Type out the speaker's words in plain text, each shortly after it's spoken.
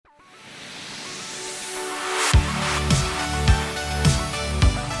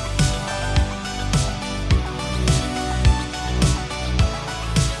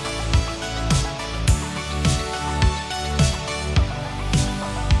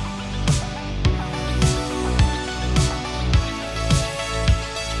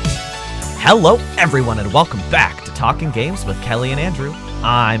Hello, everyone, and welcome back to Talking Games with Kellie and Andrew.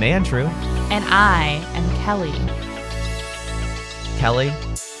 I'm Andrew. And I am Kellie. Kellie?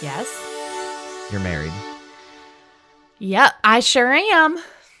 Yes? You're married. Yep, I sure am.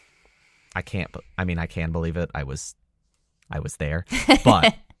 I can believe it. I was there.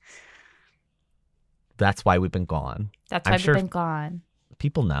 But that's why we've been gone. That's why we've been gone.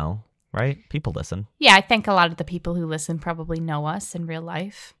 People know, right? People listen. Yeah, I think a lot of the people who listen probably know us in real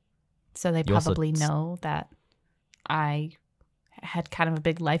life. So they probably know that I had kind of a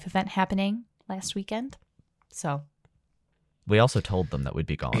big life event happening last weekend. So we also told them that we'd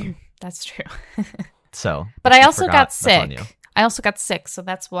be gone. That's true. But I also got sick. So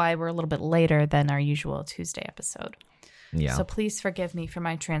that's why we're a little bit later than our usual Tuesday episode. Yeah. So please forgive me for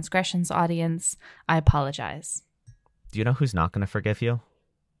my transgressions, audience. I apologize. Do you know who's not going to forgive you?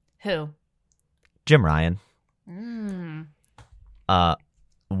 Who? Jim Ryan. Mm.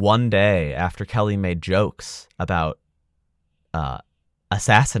 One day after Kellie made jokes about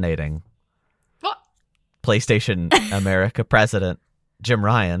assassinating what? PlayStation America president Jim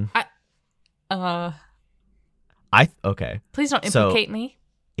Ryan. Okay. Please don't implicate me.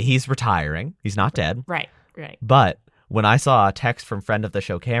 He's retiring. He's not dead. Right. But when I saw a text from friend of the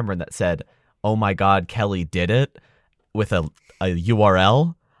show Cameron that said, "Oh my God, Kellie did it," with a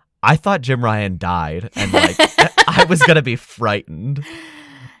URL, I thought Jim Ryan died, and I was gonna be frightened.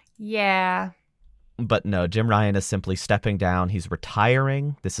 Yeah. But no, Jim Ryan is simply stepping down. He's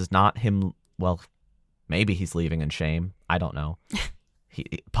retiring. This is not him. Well, maybe he's leaving in shame. I don't know.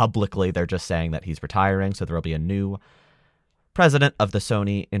 Publicly, they're just saying that he's retiring, so there will be a new president of the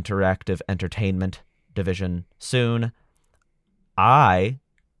Sony Interactive Entertainment division soon. I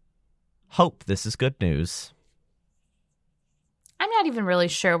hope this is good news. I'm not even really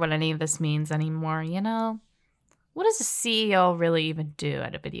sure what any of this means anymore, you know? What does a CEO really even do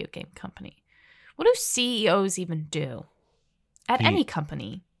at a video game company? What do CEOs even do at any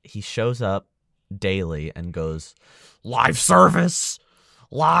company? He shows up daily and goes, live service,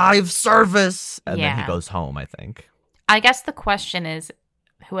 and then he goes home, I think. I guess the question is,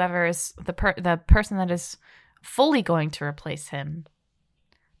 whoever is the person that is fully going to replace him,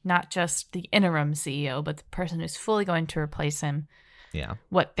 not just the interim CEO, but the person who's fully going to replace him,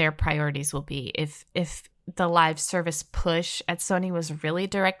 what their priorities will be. If the live service push at Sony was really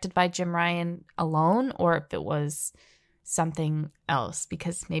directed by Jim Ryan alone, or if it was something else,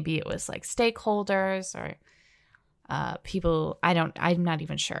 because maybe it was like stakeholders or people. I'm not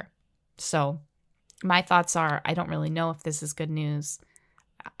even sure. So my thoughts are, I don't really know if this is good news.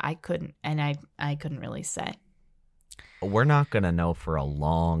 I couldn't really say. We're not going to know for a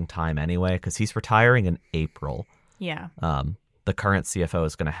long time anyway, because he's retiring in April. Yeah. The current CFO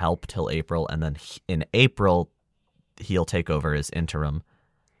is going to help till April, and then in April, he'll take over as interim,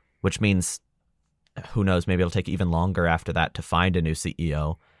 which means, who knows, maybe it'll take even longer after that to find a new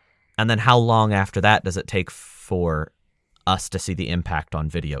CEO. And then how long after that does it take for us to see the impact on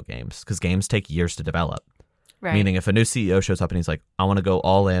video games? Because games take years to develop. Right. Meaning if a new CEO shows up and he's like, I want to go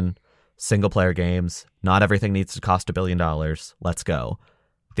all in, single-player games, not everything needs to cost $1 billion, let's go.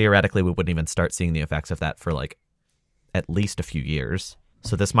 Theoretically, we wouldn't even start seeing the effects of that for at least a few years.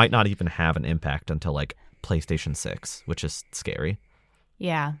 So this might not even have an impact until PlayStation 6, which is scary.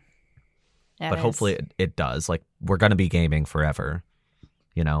 Yeah. But hopefully it does. We're going to be gaming forever.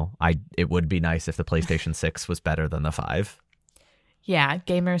 You know, it would be nice if the PlayStation 6 was better than the 5. Yeah,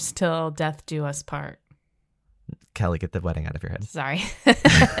 gamers till death do us part. Kellie, get the wedding out of your head. Sorry.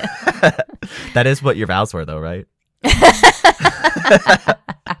 That is what your vows were, though, right?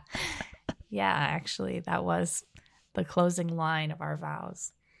 Yeah, actually, that was the closing line of our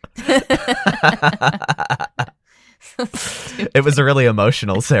vows. It was a really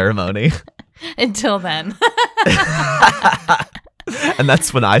emotional ceremony. Until then. And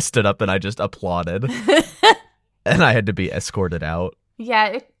that's when I stood up and I just applauded. And I had to be escorted out.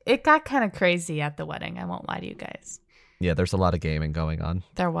 Yeah, it got kind of crazy at the wedding. I won't lie to you guys. Yeah, there's a lot of gaming going on.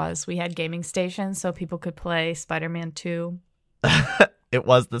 There was. We had gaming stations so people could play Spiderman 2. It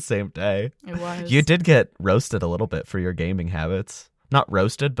was the same day. It was. You did get roasted a little bit for your gaming habits. Not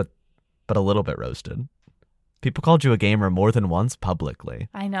roasted, but a little bit roasted. People called you a gamer more than once publicly.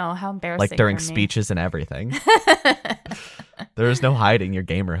 I know. How embarrassing. During for me. speeches and everything. There is no hiding your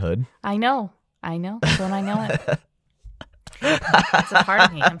gamerhood. I know. Don't I know it? It's a part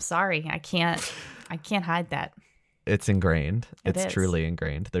of me. I'm sorry. I can't hide that. It's ingrained. It's is. truly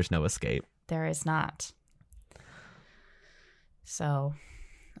ingrained. There's no escape. There is not. So,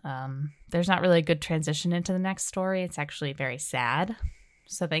 there's not really a good transition into the next story. It's actually very sad.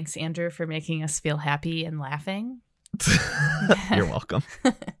 So thanks, Andrew, for making us feel happy and laughing. You're welcome.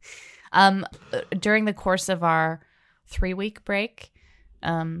 During the course of our 3-week break,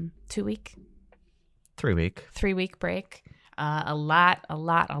 2-week, 3-week, 3-week break, a lot of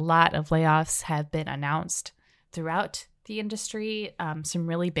layoffs have been announced throughout the industry. Some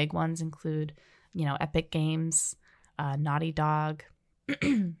really big ones include, Epic Games, Naughty Dog,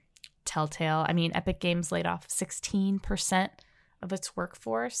 Telltale. I mean, Epic Games laid off 16% of its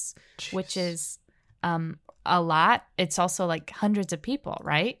workforce, Jeez. which is a lot. It's also like hundreds of people,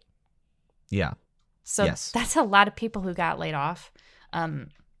 right? Yeah. So That's a lot of people who got laid off. The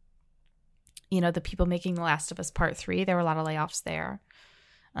people making The Last of Us Part 3, there were a lot of layoffs there.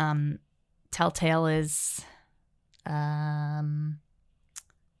 Telltale is,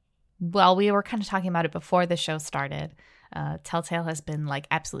 well, we were kind of talking about it before the show started. Telltale has been like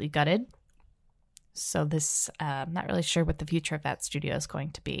absolutely gutted. So I'm not really sure what the future of that studio is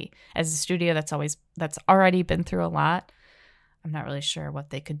going to be. As a studio that's already been through a lot, I'm not really sure what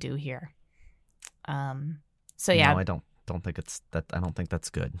they could do here. So yeah, no, I don't think it's that. I don't think that's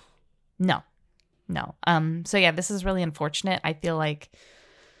good. No. So yeah, this is really unfortunate. I feel like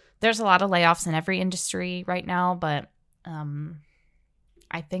there's a lot of layoffs in every industry right now, but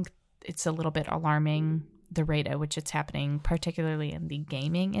I think it's a little bit alarming, the rate at which it's happening, particularly in the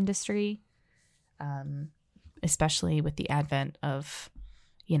gaming industry, especially with the advent of,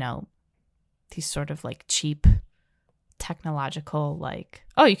 these sort of like cheap technological, like,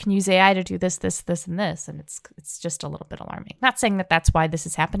 oh, you can use AI to do this, and this, and it's just a little bit alarming. Not saying that that's why this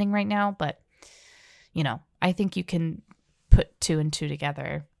is happening right now, but I think you can put 2 and 2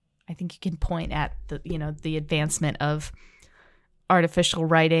 together. I think you can point at the advancement of artificial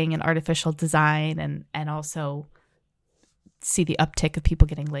writing and artificial design, and also see the uptick of people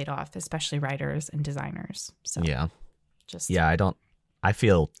getting laid off, especially writers and designers. So I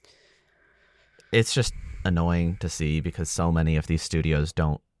feel it's just annoying to see because so many of these studios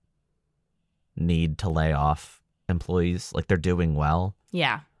don't need to lay off employees. Like, they're doing well.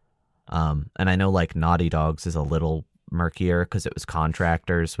 Yeah. And I know like Naughty Dog's is a little murkier because it was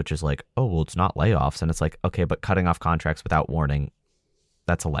contractors, which is like, oh, well, it's not layoffs. And it's like, okay, but cutting off contracts without warning,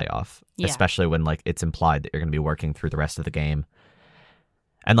 that's a layoff. Yeah. Especially when like it's implied that you're going to be working through the rest of the game.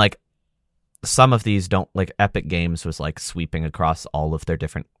 And like some of these don't, like Epic Games was like sweeping across all of their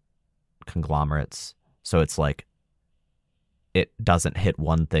different conglomerates. So it's like it doesn't hit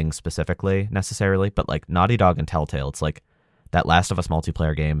one thing specifically necessarily, but like Naughty Dog and Telltale, it's like that Last of Us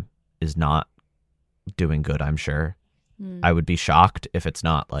multiplayer game is not doing good, I'm sure. I would be shocked if it's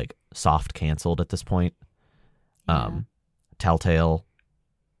not like soft canceled at this point. Telltale,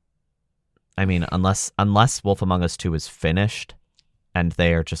 I mean, unless Wolf Among Us 2 is finished and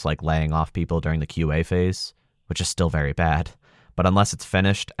they are just like laying off people during the QA phase, which is still very bad, but unless it's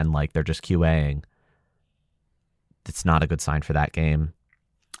finished and like they're just QAing, it's not a good sign for that game.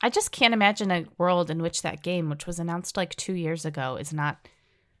 I just can't imagine a world in which that game, which was announced like 2 years ago, is not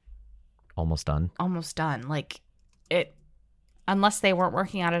almost done. Like it, unless they weren't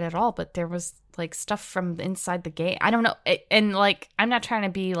working on it at all, but there was like stuff from inside the game. I don't know. And like, I'm not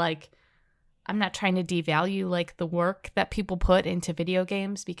trying to devalue like the work that people put into video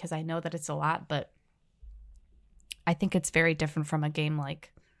games, because I know that it's a lot, but I think it's very different from a game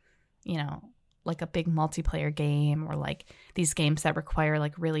like, like a big multiplayer game, or like these games that require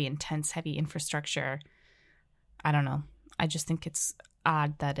like really intense, heavy infrastructure. I don't know. I just think it's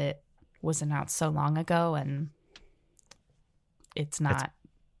odd that it was announced so long ago and it's not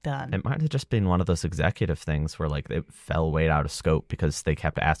done. It might have just been one of those executive things where like it fell way out of scope because they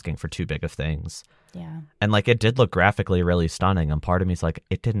kept asking for too big of things. Yeah. And like it did look graphically really stunning, and part of me is like,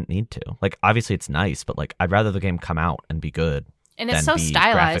 it didn't need to. Like obviously it's nice, but like I'd rather the game come out and be good. And it's so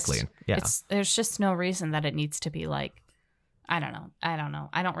stylized. Yeah. There's just no reason that it needs to be like, I don't know.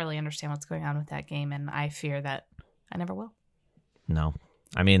 I don't really understand what's going on with that game, and I fear that I never will. No.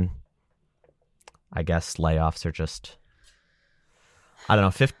 I mean, I guess layoffs are just, I don't know,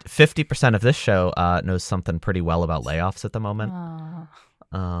 50% of this show knows something pretty well about layoffs at the moment.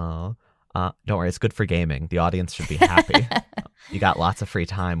 Don't worry, it's good for gaming. The audience should be happy. You got lots of free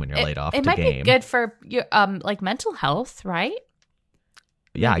time when you're laid off to game. It might be good for your like mental health, right?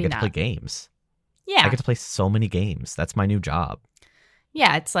 Yeah, maybe I get to play games. Yeah. I get to play so many games. That's my new job.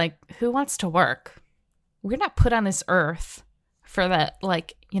 Yeah, it's like, who wants to work? We're not put on this earth for the,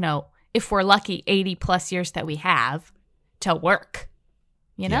 like, if we're lucky, 80 plus years that we have to work.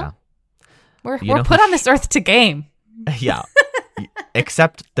 Yeah. We're put on this earth to game. Yeah.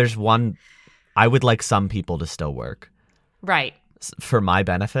 Except there's one, I would like some people to still work. Right. For my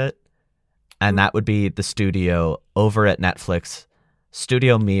benefit. And that would be the studio over at Netflix,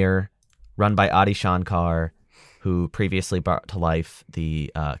 Studio Mir, run by Adi Shankar, who previously brought to life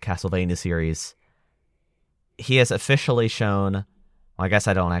the Castlevania series. He has officially shown, well, I guess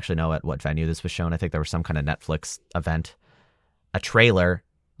I don't actually know at what venue this was shown. I think there was some kind of Netflix event. A trailer,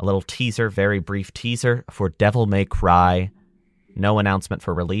 a little teaser, very brief teaser for Devil May Cry. No announcement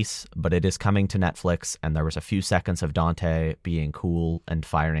for release, but it is coming to Netflix, and there was a few seconds of Dante being cool and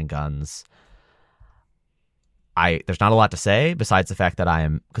firing guns. There's not a lot to say besides the fact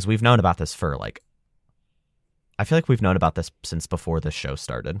that because we've known about this for I feel like we've known about this since before this show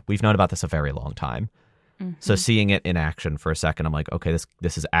started. We've known about this a very long time. Mm-hmm. So seeing it in action for a second, I'm like, okay,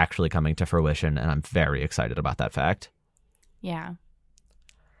 this is actually coming to fruition, and I'm very excited about that fact. Yeah.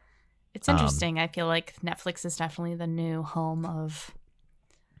 It's interesting. I feel like Netflix is definitely the new home of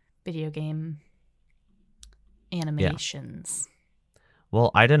video game animations. Yeah.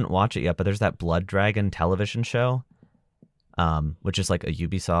 Well, I didn't watch it yet, but there's that Blood Dragon television show, which is like a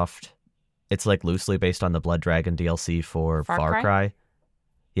Ubisoft. It's like loosely based on the Blood Dragon DLC for Far Cry.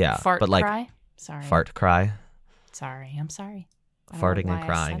 Yeah, but like Cry? Sorry. Fart Cry. Sorry, I'm sorry. Farting and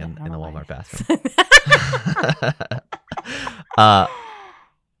crying in the Walmart bathroom.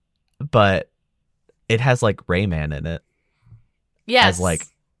 But it has like Rayman in it. Yes. As like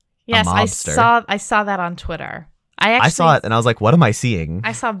yes, a mobster. I saw that on Twitter. I saw it and I was like, what am I seeing?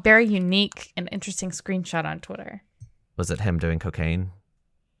 I saw a very unique and interesting screenshot on Twitter. Was it him doing cocaine?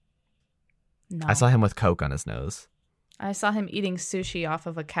 No. I saw him with Coke on his nose. I saw him eating sushi off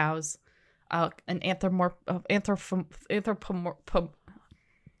of a cow's an anthropomorph.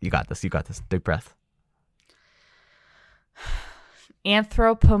 You got this. Big breath.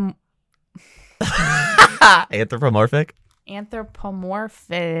 Anthropomorphic?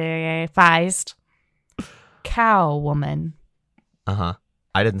 Anthropomorphized cow woman. Uh-huh.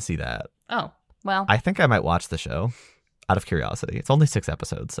 I didn't see that. Oh, well. I think I might watch the show out of curiosity. It's only 6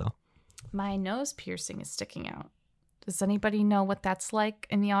 episodes, so. My nose piercing is sticking out. Does anybody know what that's like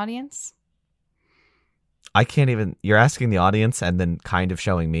in the audience? I can't even. You're asking the audience and then kind of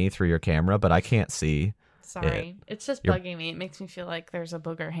showing me through your camera, but I can't see. Sorry. It's just bugging me. It makes me feel like there's a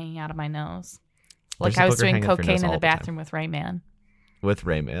booger hanging out of my nose. Like I was doing cocaine in the bathroom with Rayman. With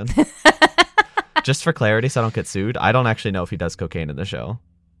Rayman. Just for clarity, so I don't get sued, I don't actually know if he does cocaine in the show.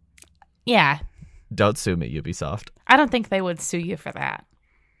 Yeah. Don't sue me, Ubisoft. I don't think they would sue you for that.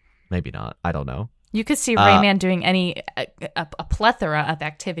 Maybe not. I don't know. You could see Rayman doing a plethora of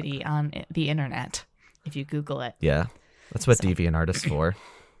activity on the internet if you Google it. Yeah. That's what DeviantArt is for.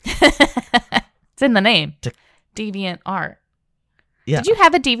 It's in the name. Deviant Art. Yeah. Did you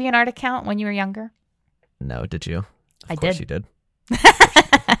have a DeviantArt account when you were younger? No, did you? I did. Of course you did.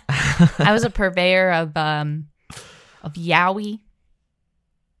 I was a purveyor of yaoi.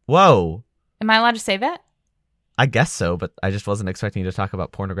 Whoa. Am I allowed to say that? I guess so, but I just wasn't expecting you to talk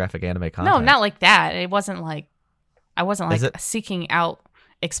about pornographic anime content. No, not like that. I wasn't like seeking out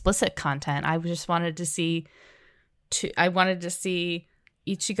explicit content. I just wanted to see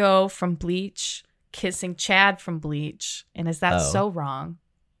Ichigo from Bleach kissing Chad from Bleach. And is that so wrong?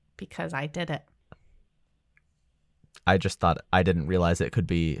 Because I did it. I just thought, I didn't realize it could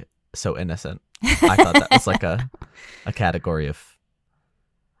be so innocent. I thought that was like a category of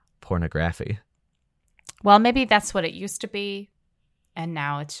pornography. Well, maybe that's what it used to be, and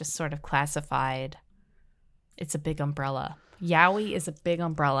now it's just sort of classified. It's a big umbrella. Yaoi is a big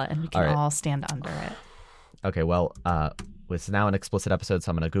umbrella, and we can all stand under it. Okay, well, it's now an explicit episode, so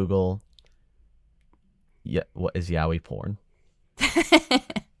I'm going to Google what is yaoi porn.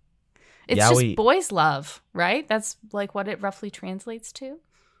 It's yaoi, just boys love, right? That's like what it roughly translates to.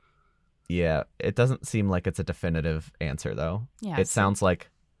 Yeah, it doesn't seem like it's a definitive answer, though. Yeah, it sounds like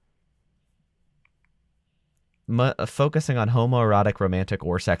focusing on homoerotic, romantic,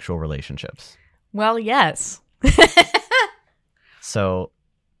 or sexual relationships. Well, yes. So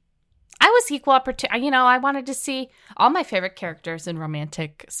I was equal opportunity. I wanted to see all my favorite characters in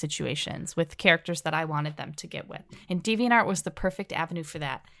romantic situations with characters that I wanted them to get with. And DeviantArt was the perfect avenue for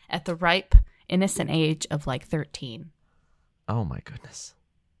that at the ripe, innocent age of like 13. Oh, my goodness.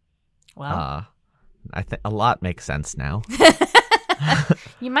 Well, I think a lot makes sense now.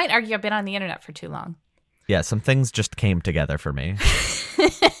 You might argue I've been on the internet for too long. Yeah, some things just came together for me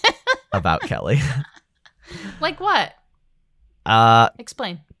about Kelly. Like what?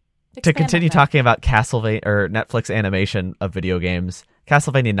 Explain. To continue talking about Castlevania or Netflix animation of video games,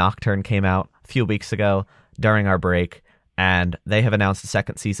 Castlevania Nocturne came out a few weeks ago during our break, and they have announced the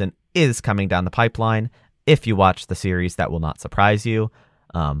second season is coming down the pipeline. If you watch the series, that will not surprise you.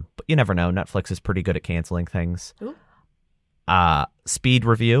 But you never know. Netflix is pretty good at canceling things. Ooh. Speed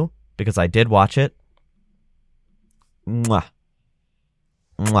review, because I did watch it. Mwah.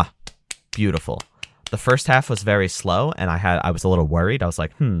 Mwah. Beautiful. The first half was very slow, and I was a little worried. I was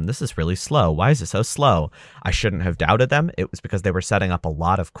like, this is really slow. Why is it so slow? I shouldn't have doubted them. It was because they were setting up a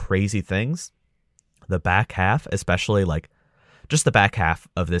lot of crazy things. The back half, especially like just the back half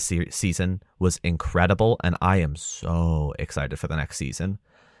of this season, was incredible, and I am so excited for the next season.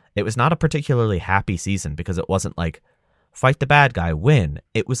 It was not a particularly happy season because it wasn't like fight the bad guy, win.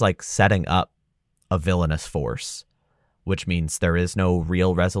 It was like setting up a villainous force, which means there is no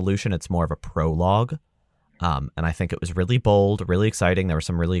real resolution. It's more of a prologue. And I think it was really bold, really exciting. There were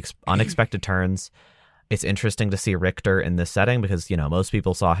some really unexpected turns. It's interesting to see Richter in this setting because, most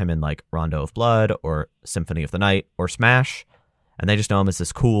people saw him in like Rondo of Blood or Symphony of the Night or Smash, and they just know him as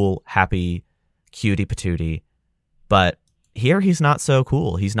this cool, happy, cutie patootie. But here he's not so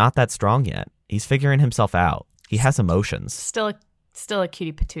cool. He's not that strong yet. He's figuring himself out. He has emotions. Still a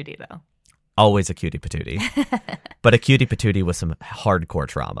cutie patootie, though. Always a cutie patootie. But a cutie patootie with some hardcore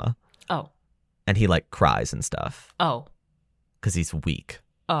trauma. Oh. And he, like, cries and stuff. Oh. Because he's weak.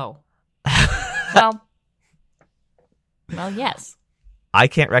 Oh. Well, yes. I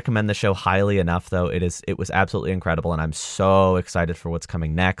can't recommend the show highly enough, though. It was absolutely incredible, and I'm so excited for what's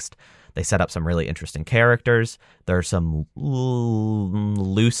coming next. They set up some really interesting characters. There are some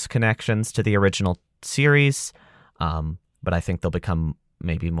loose connections to the original series, but I think they'll become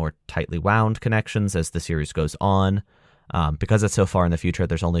maybe more tightly wound connections as the series goes on. Because it's so far in the future,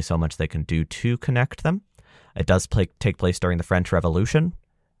 there's only so much they can do to connect them. It does take place during the French Revolution,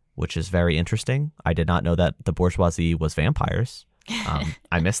 which is very interesting. I did not know that the bourgeoisie was vampires.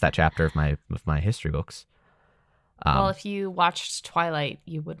 I missed that chapter of my history books. Well, if you watched Twilight,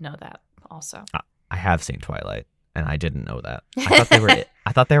 you would know that also. I have seen Twilight, and I didn't know that. I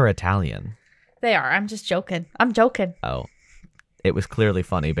thought they were Italian. They are. I'm just joking. I'm joking. Oh, it was clearly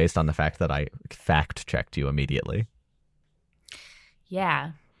funny based on the fact that I fact checked you immediately.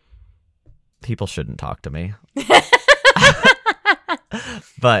 Yeah. People shouldn't talk to me.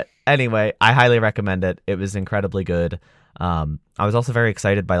 But anyway, I highly recommend it. It was incredibly good. I was also very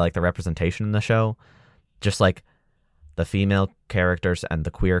excited by like the representation in the show. Just like the female characters and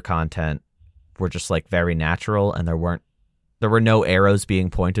the queer content were just like very natural, and there were no arrows being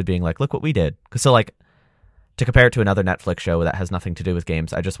pointed being like, look what we did. So like, to compare it to another Netflix show that has nothing to do with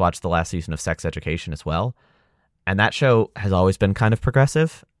games, I just watched the last season of Sex Education as well. And that show has always been kind of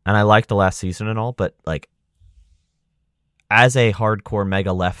progressive, and I liked the last season and all, but like, as a hardcore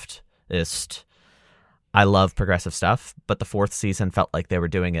mega leftist, I love progressive stuff, but the fourth season felt like they were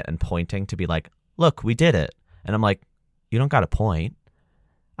doing it and pointing to be like, look, we did it. And I'm like, you don't got to point.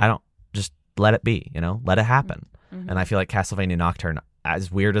 Just let it be, let it happen. Mm-hmm. And I feel like Castlevania Nocturne,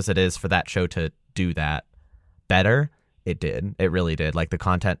 as weird as it is for that show to do that better, it did. It really did. Like the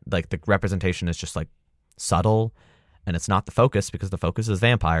content, like the representation is just like subtle, and it's not the focus because the focus is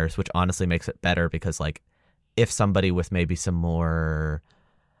vampires, which honestly makes it better because like if somebody with maybe some more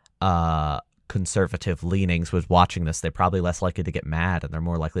conservative leanings was watching this, they're probably less likely to get mad, and they're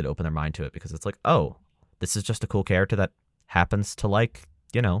more likely to open their mind to it because it's like, oh, this is just a cool character that happens to like,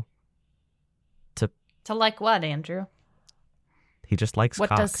 to like what, Andrew? He just likes what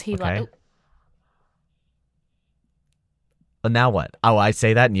cock, does he okay? like? Well, now what? Oh, I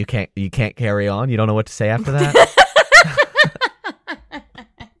say that and you can't carry on? You don't know what to say after that?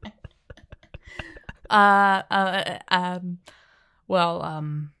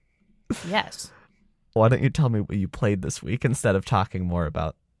 Yes. Why don't you tell me what you played this week instead of talking more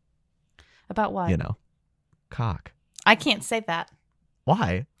about what? Cock. I can't say that.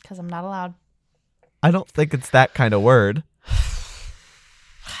 Why? Because I'm not allowed. I don't think it's that kind of word.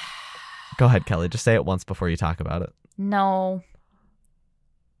 Go ahead, Kelly. Just say it once before you talk about it. No.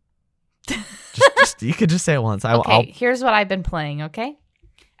 just you could just say it once. Okay, here's what I've been playing, okay?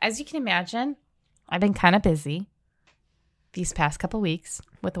 As you can imagine, I've been kind of busy these past couple weeks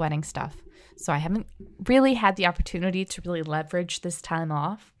with wedding stuff. So I haven't really had the opportunity to really leverage this time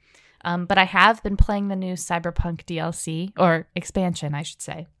off. But I have been playing the new Cyberpunk DLC, or expansion, I should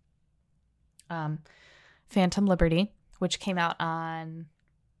say. Phantom Liberty, which came out on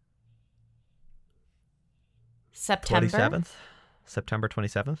September 27th?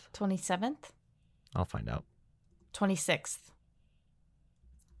 27th? I'll find out. 26th.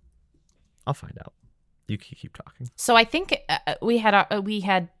 I'll find out. You keep talking. So I think we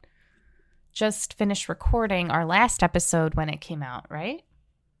had just finished recording our last episode when it came out, right?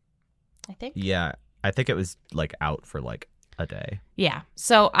 I think. Yeah, I think it was like out for like a day. Yeah.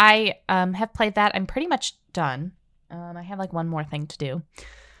 So I have played that. I'm pretty much done. I have like one more thing to do,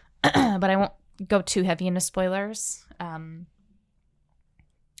 but I won't go too heavy into spoilers.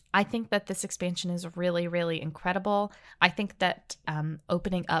 I think that this expansion is really, really incredible. I think that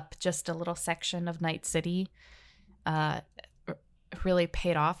opening up just a little section of Night City really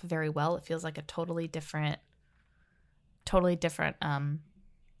paid off very well. It feels like a totally different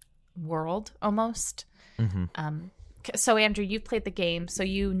world almost. Mm-hmm. So Andrew, you've played the game, so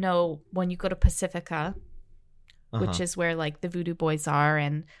you know when you go to Pacifica, which is where like the Voodoo Boys are,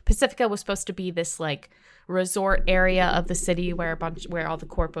 and Pacifica was supposed to be this like resort area of the city where all the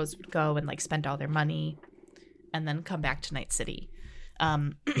corpos would go and like spend all their money and then come back to Night City.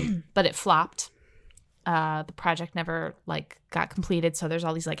 But it flopped. The project never like got completed, so there's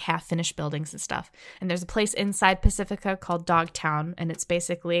all these like half finished buildings and stuff. And there's a place inside Pacifica called Dogtown, and it's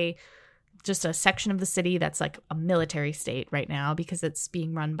basically just a section of the city that's like a military state right now because it's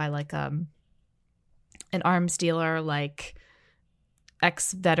being run by like an arms dealer, like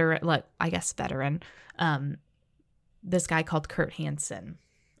ex-veteran, like I guess veteran, this guy called Kurt Hansen.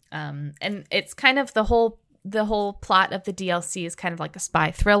 And it's kind of the whole plot of the DLC is kind of like a spy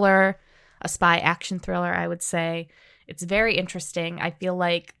thriller, a spy action thriller, I would say. It's very interesting. I feel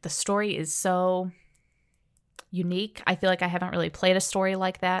like the story is so unique. I feel like I haven't really played a story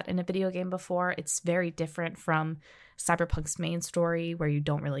like that in a video game before. It's very different from Cyberpunk's main story where you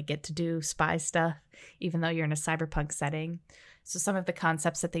don't really get to do spy stuff, even though you're in a cyberpunk setting. So some of the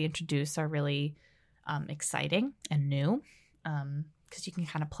concepts that they introduce are really exciting and new because you can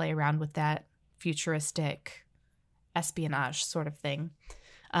kind of play around with that futuristic espionage sort of thing.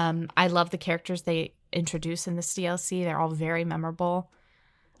 I love the characters they introduce in this DLC. They're all very memorable.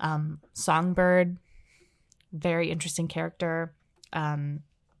 Songbird, very interesting character.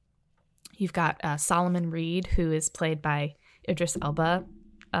 You've got Solomon Reed, who is played by Idris Elba,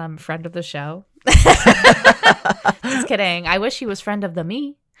 friend of the show. Just kidding. I wish he was friend of the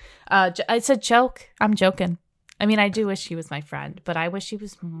me. It's a joke. I'm joking. I mean, I do wish he was my friend, but I wish he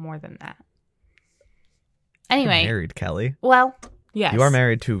was more than that. Anyway. You're married, Kelly. Well, yes. You are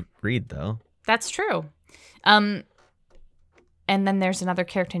married to Reed, though. That's true. And then there's another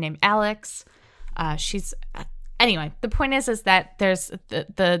character named Alex. She's... Anyway, the point is that there's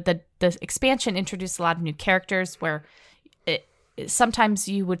the expansion introduced a lot of new characters where sometimes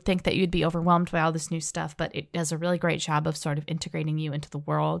you would think that you'd be overwhelmed by all this new stuff, but it does a really great job of sort of integrating you into the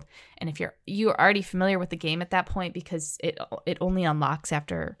world. And if you're already familiar with the game at that point because it only unlocks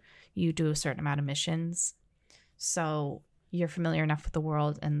after you do a certain amount of missions. So you're familiar enough with the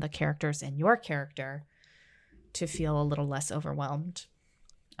world and the characters and your character to feel a little less overwhelmed.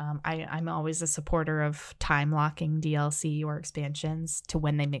 I'm always a supporter of time locking DLC or expansions to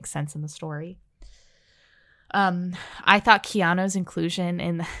when they make sense in the story. I thought Keanu's inclusion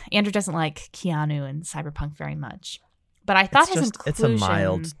in Andrew doesn't like Keanu in Cyberpunk very much, but I thought his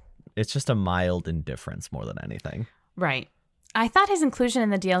inclusion. It's just a mild indifference more than anything. Right. I thought his inclusion in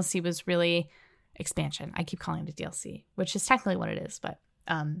the DLC was really expansion. I keep calling it a DLC, which is technically what it is, but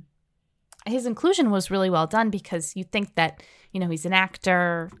his inclusion was really well done because you think that, he's an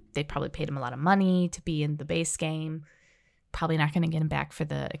actor. They probably paid him a lot of money to be in the base game. Probably not going to get him back for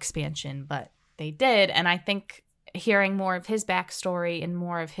the expansion, but they did. And I think hearing more of his backstory and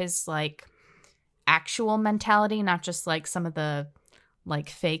more of his like actual mentality, not just like some of the like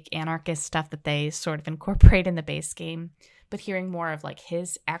fake anarchist stuff that they sort of incorporate in the base game, but hearing more of like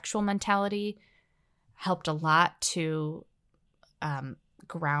his actual mentality helped a lot to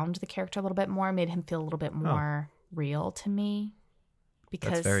ground the character a little bit more, made him feel a little bit more real to me.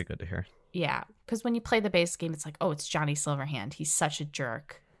 Because that's very good to hear. Yeah, because when you play the base game, it's like, oh, it's Johnny Silverhand. He's such a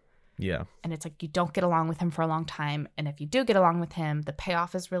jerk. Yeah. And it's like you don't get along with him for a long time. And if you do get along with him, the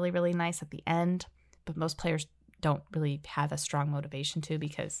payoff is really, really nice at the end. But most players don't really have a strong motivation to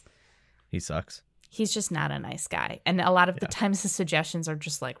because he sucks. He's just not a nice guy. And a lot of the times his suggestions are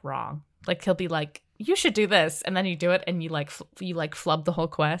just like wrong. Like he'll be like, you should do this. And then you do it and you flub the whole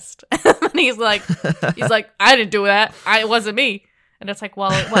quest. And he's like, I didn't do that. It wasn't me. And it's like,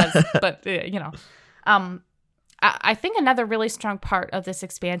 well, it was. But, I think another really strong part of this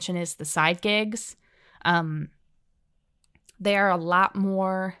expansion is the side gigs. They are a lot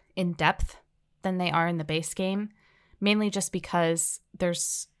more in depth than they are in the base game, mainly just because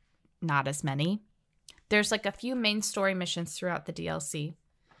there's not as many. There's like a few main story missions throughout the DLC,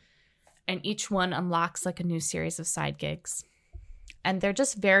 and each one unlocks like a new series of side gigs. And they're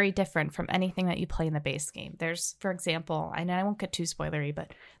just very different from anything that you play in the base game. There's, for example, and I won't get too spoilery,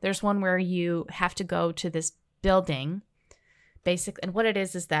 but there's one where you have to go to this building and what it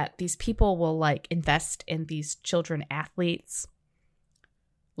is that these people will like invest in these children athletes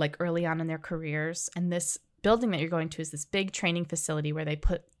like early on in their careers, and this building that you're going to is this big training facility where they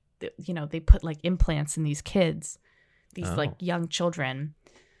put like implants in these kids, these like young children,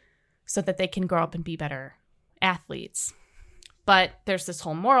 so that they can grow up and be better athletes. But there's this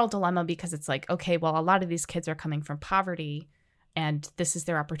whole moral dilemma because it's like, okay, well, a lot of these kids are coming from poverty and this is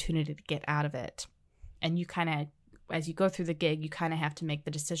their opportunity to get out of it. And you kind of, as you go through the gig, you kind of have to make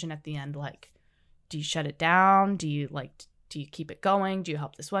the decision at the end, like, do you shut it down? Do you keep it going? Do you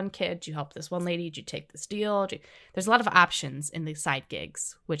help this one kid? Do you help this one lady? Do you take this deal? There's a lot of options in the side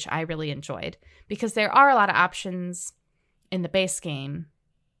gigs, which I really enjoyed because there are a lot of options in the base game,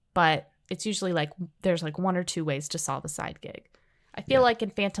 but it's usually like there's like 1 or 2 ways to solve a side gig. I feel like in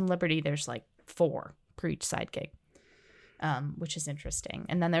Phantom Liberty, there's like 4 for each side gig, which is interesting.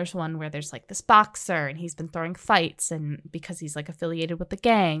 And then there's one where there's like this boxer and he's been throwing fights and because he's like affiliated with the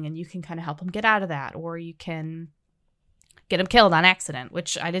gang and you can kind of help him get out of that, or you can get him killed on accident,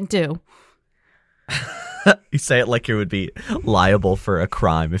 which I didn't do. You say it like you would be liable for a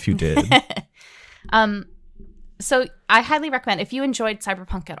crime if you did. So I highly recommend, if you enjoyed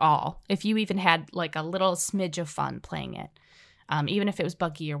Cyberpunk at all, if you even had like a little smidge of fun playing it, even if it was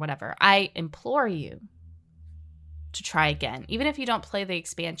buggy or whatever, I implore you to try again. Even if you don't play the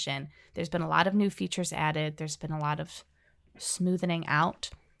expansion, there's been a lot of new features added. There's been a lot of smoothing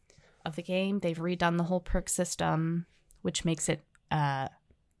out of the game. They've redone the whole perk system, which makes it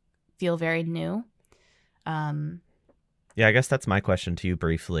feel very new. Yeah, I guess that's my question to you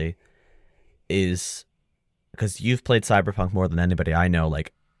briefly, is because you've played Cyberpunk more than anybody I know,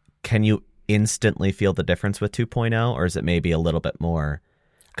 like, can you instantly feel the difference with 2.0, or is it maybe a little bit more?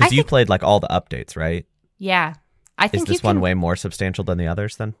 Because you played like all the updates, right? Yeah. I think is this one way more substantial than the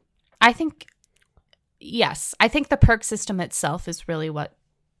others then? I think, yes. I think the perk system itself is really what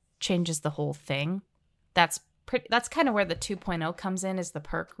changes the whole thing. That's kind of where the 2.0 comes in, is the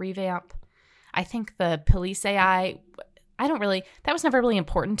perk revamp. I think the police AI, that was never really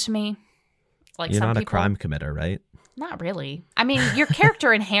important to me. Like, you're not a crime committer, right? Not really. I mean, your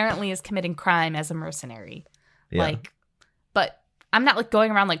character inherently is committing crime as a mercenary. Yeah. Like, but I'm not like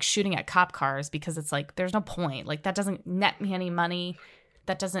going around like shooting at cop cars because it's like, there's no point. Like, that doesn't net me any money.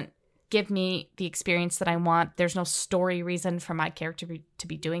 That doesn't give me the experience that I want. There's no story reason for my character to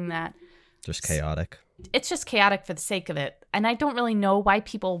be doing that. Just chaotic. It's just chaotic for the sake of it. And I don't really know why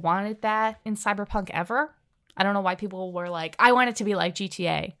people wanted that in Cyberpunk ever. I don't know why people were like, I want it to be like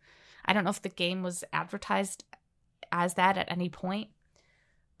GTA. I don't know if the game was advertised as that at any point,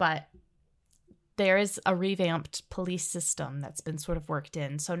 but there is a revamped police system that's been sort of worked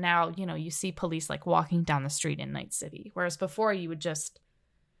in. So now, you see police like walking down the street in Night City, whereas before you would just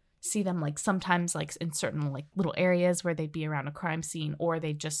see them like sometimes like in certain like little areas where they'd be around a crime scene, or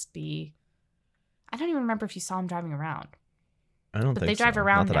they'd just be, I don't even remember if you saw them driving around. I don't think they drive so.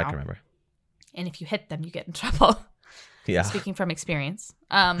 around Not that now. I can remember. And if you hit them, you get in trouble. Yeah. Speaking from experience.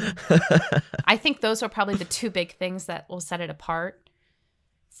 I think those are probably the 2 big things that will set it apart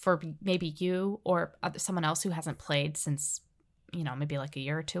for maybe you or someone else who hasn't played since, maybe like a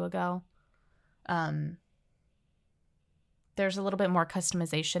year or 2 ago. There's a little bit more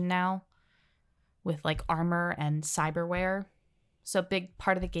customization now with like armor and cyberware. So a big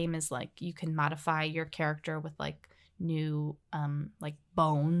part of the game is like you can modify your character with like new like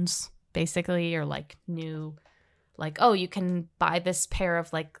bones basically, or like new, like, oh, you can buy this pair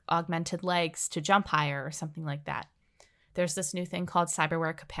of like augmented legs to jump higher or something like that. There's this new thing called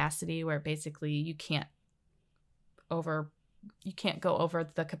cyberware capacity where basically you can't go over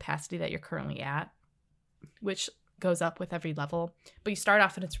the capacity that you're currently at, which goes up with every level. But you start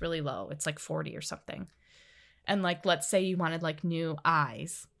off and it's really low. It's like 40 or something. And like, let's say you wanted like new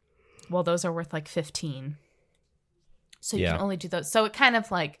eyes. Well, those are worth like 15. So you can only do those. So it kind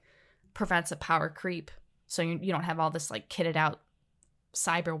of like prevents a power creep. So you don't have all this like kitted out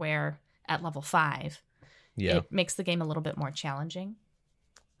cyberware at level 5. Yeah. It makes the game a little bit more challenging.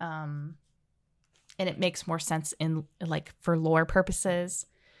 And it makes more sense in like for lore purposes.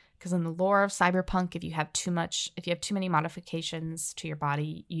 Because in the lore of Cyberpunk, if you have too many modifications to your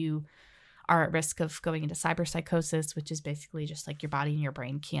body, you are at risk of going into cyberpsychosis, which is basically just like your body and your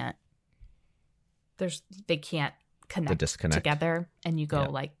brain they can't connect together, and you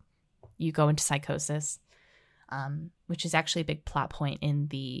go into psychosis, which is actually a big plot point in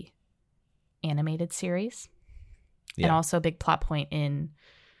the animated series, and also a big plot point in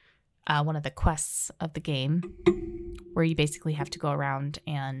one of the quests of the game, where you basically have to go around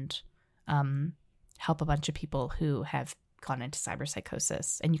and help a bunch of people who have gone into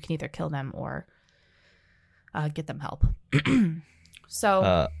cyberpsychosis, and you can either kill them or get them help.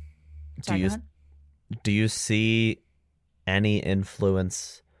 So, do you see any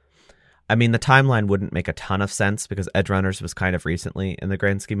influence? I mean, the timeline wouldn't make a ton of sense because Edgerunners was kind of recently in the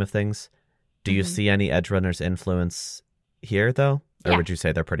grand scheme of things. Do you see any Edgerunners influence here, though? Or would you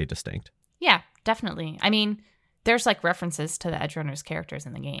say they're pretty distinct? Yeah, definitely. I mean, there's like references to the Edgerunners characters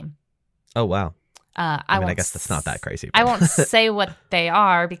in the game. Oh, wow. I guess that's not that crazy. But... I won't say what they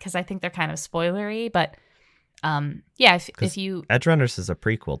are because I think they're kind of spoilery, but if you... Edgerunners is a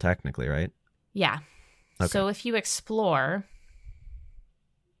prequel, technically, right? Yeah. Okay. So if you explore,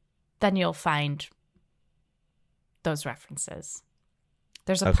 then you'll find those references.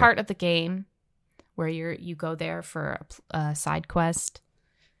 There's a part of the game where you go there for a side quest,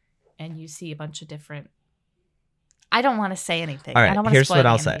 and you see a bunch of different... I don't want to say anything. All right, I don't want to spoil here's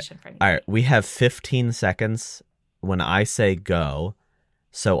what the I'll say. All right, we have 15 seconds when I say go.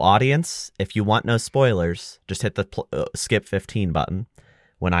 So audience, if you want no spoilers, just hit the skip 15 button.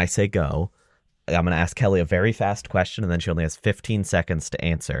 When I say go, I'm going to ask Kelly a very fast question, and then she only has 15 seconds to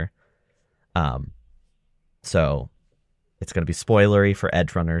answer. So it's going to be spoilery for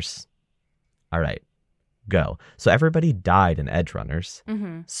Edgerunners. All right, go. So everybody died in Edgerunners.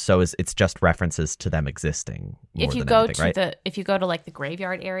 Mm-hmm. So it's just references to them existing. If you go to if you go to like the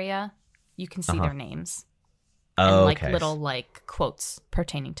graveyard area, you can see their names. And like little like quotes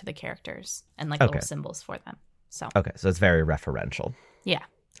pertaining to the characters and like little symbols for them. So it's very referential. Yeah.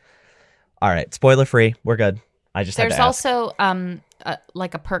 All right, spoiler free. We're good. I just there's also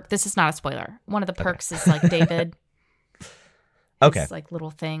like a perk. This is not a spoiler. One of the perks is like David. His, like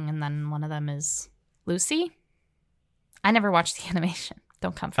little thing, and then one of them is Lucy. I never watched the animation.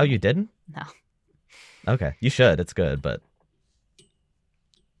 Don't come for me. You didn't? No. Okay, you should. It's good, but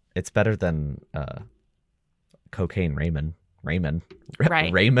it's better than Cocaine Raymond.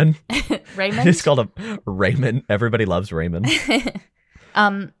 Right. Raymond. Raymond? It's called a Raymond. Everybody loves Raymond.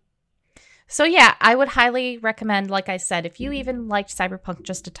 So yeah, I would highly recommend, like I said, if you even liked Cyberpunk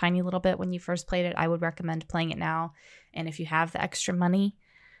just a tiny little bit when you first played it, I would recommend playing it now. And if you have the extra money,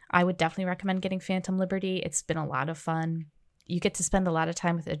 I would definitely recommend getting Phantom Liberty. It's been a lot of fun. You get to spend a lot of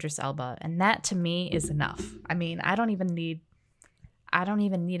time with Idris Elba, and that to me is enough. I mean, I don't even need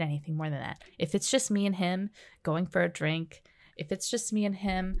anything more than that. If it's just me and him going for a drink, if it's just me and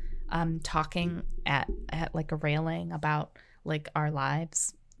him talking at like a railing about like our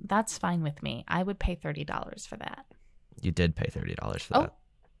lives, that's fine with me. I would pay $30 for that. You did pay $30 for that.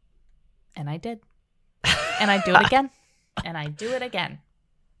 And I did. And I do it again. And I do it again.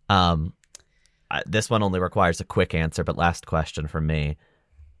 This one only requires a quick answer, but last question from me.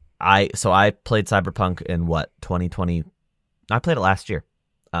 I played Cyberpunk in 2020? I played it last year.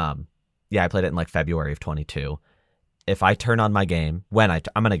 I played it in like February of 22. If I turn on my game, I'm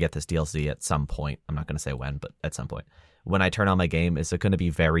going to get this DLC at some point. I'm not going to say when, but at some point. When I turn on my game, is it going to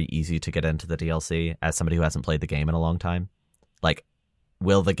be very easy to get into the DLC as somebody who hasn't played the game in a long time? Like,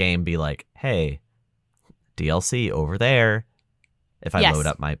 will the game be like, hey, DLC over there? If I load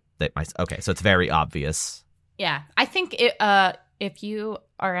up my okay, so it's very obvious. Yeah, I think if you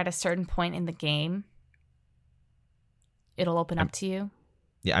are at a certain point in the game, it'll open up to you.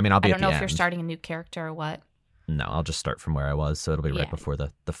 Yeah, I mean, I don't know if you're starting a new character or what. No, I'll just start from where I was, so it'll be right before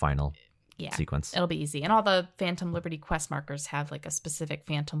the final sequence. It'll be easy. And all the Phantom Liberty quest markers have like a specific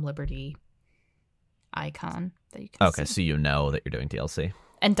Phantom Liberty icon that you can see. Okay, so you know that you're doing DLC.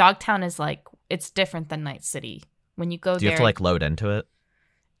 And Dogtown is like, it's different than Night City. When you go there... Do you have to like load into it?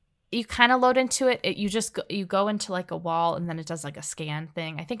 You kind of load into it. You go into like a wall and then it does like a scan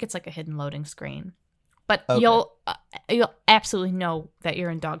thing. I think it's like a hidden loading screen. But you'll absolutely know that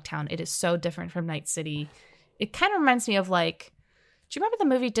you're in Dogtown. It is so different from Night City. It kind of reminds me of like, do you remember the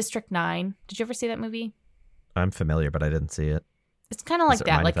movie District 9? Did you ever see that movie? I'm familiar, but I didn't see it. It's kind of like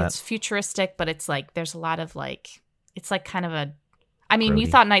that. Like it's futuristic, but it's like there's a lot of like, it's like kind of a, I mean, you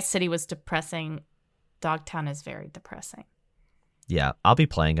thought Night City was depressing. Dogtown is very depressing. Yeah, I'll be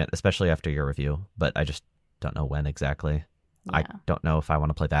playing it, especially after your review, but I just don't know when exactly. Yeah. I don't know if I want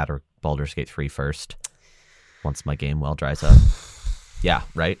to play that or Baldur's Gate 3 first, once my game well dries up. Yeah,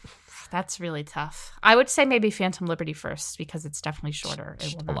 right? That's really tough. I would say maybe Phantom Liberty first because it's definitely shorter.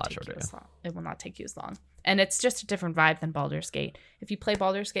 It will not take you as long. It will not take you as long. And it's just a different vibe than Baldur's Gate. If you play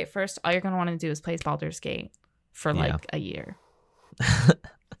Baldur's Gate first, all you're going to want to do is play Baldur's Gate for like a year.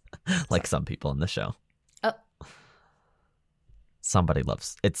 Like some people in the show. Oh. Somebody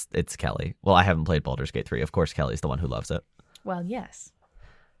loves it's Kelly. Well, I haven't played Baldur's Gate 3. Of course, Kelly's the one who loves it. Well, yes.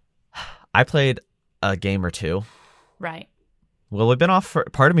 I played a game or two. Right. Well, we've been off for...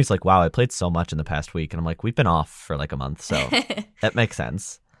 Part of me is like, wow, I played so much in the past week. And I'm like, we've been off for like a month. So that makes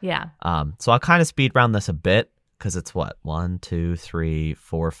sense. Yeah. So I'll kind of speed round this a bit because it's what? 1, 2, 3,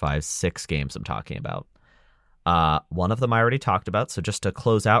 4, 5, 6 games I'm talking about. One of them I already talked about. So just to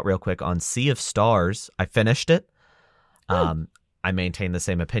close out real quick on Sea of Stars, I finished it. I maintain the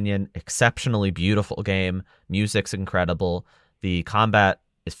same opinion. Exceptionally beautiful game. Music's incredible. The combat,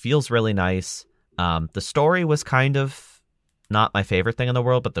 it feels really nice. The story was kind of not my favorite thing in the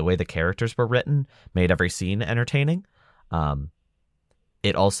world, but the way the characters were written made every scene entertaining.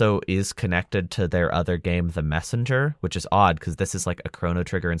 It also is connected to their other game, The Messenger, which is odd because this is like a Chrono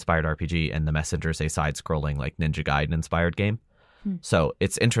Trigger inspired RPG, and The Messenger is a side-scrolling like Ninja Gaiden inspired game. So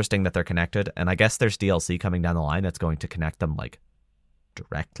it's interesting that they're connected, and I guess there's DLC coming down the line that's going to connect them like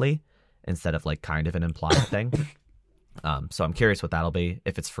directly instead of like kind of an implied thing. So I'm curious what that'll be.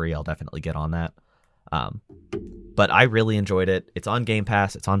 If it's free, I'll definitely get on that. But I really enjoyed it. It's on Game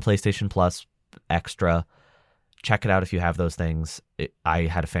Pass. It's on PlayStation Plus Extra. Check it out if you have those things. I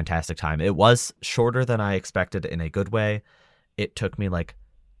had a fantastic time. It was shorter than I expected in a good way. It took me like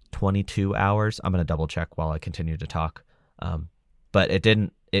 22 hours. I'm going to double check while I continue to talk. But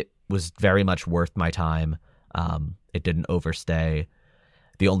it was very much worth my time. It didn't overstay.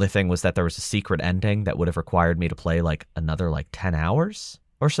 The only thing was that there was a secret ending that would have required me to play like another like 10 hours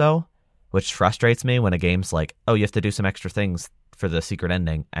or so, which frustrates me when a game's like, oh, you have to do some extra things for the secret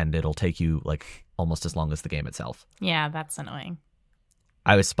ending, and it'll take you like almost as long as the game itself. Yeah, that's annoying.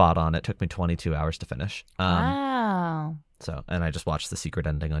 I was spot on. It took me 22 hours to finish. Wow. So, and I just watched the secret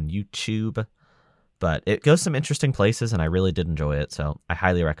ending on YouTube, but it goes some interesting places, and I really did enjoy it. So I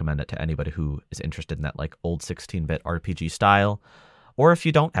highly recommend it to anybody who is interested in that like old 16-bit RPG style, or if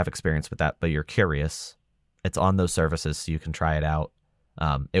you don't have experience with that but you're curious, it's on those services so you can try it out.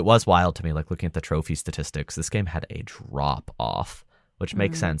 It was wild to me, like looking at the trophy statistics. This game had a drop off, which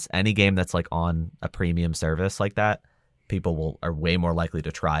makes sense. Any game that's like on a premium service like that, people are way more likely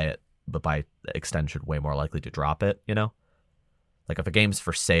to try it, but by extension, way more likely to drop it, you know? Like if a game's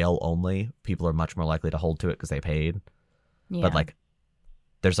for sale only, people are much more likely to hold to it because they paid. Yeah. But like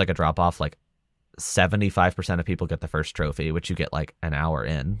there's like a drop off, like 75% of people get the first trophy, which you get like an hour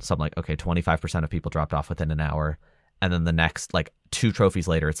in. So I'm like, okay, 25% of people dropped off within an hour. And then the next, like 2 trophies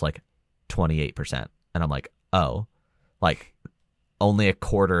later, it's like 28%. And I'm like, oh, like only a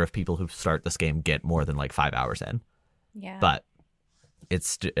quarter of people who start this game get more than like 5 hours in. Yeah. But I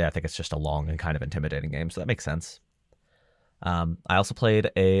think it's just a long and kind of intimidating game. So that makes sense. I also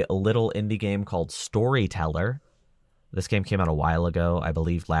played a little indie game called Storyteller. This game came out a while ago. I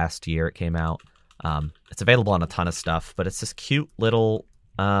believe last year it came out. It's available on a ton of stuff, but it's this cute little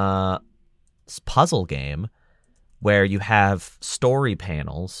puzzle game where you have story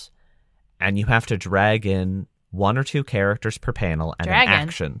panels and you have to drag in 1 or 2 characters per panel and an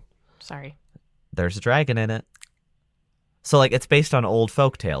action. Sorry. There's a dragon in it. So like it's based on old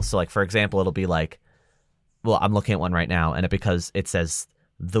folk tales. So like for example, it'll be like, well, I'm looking at one right now, and it says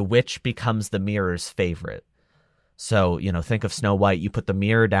the witch becomes the mirror's favorite. So, you know, think of Snow White. You put the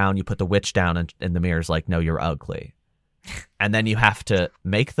mirror down, you put the witch down, and the mirror's like, no, you're ugly. And then you have to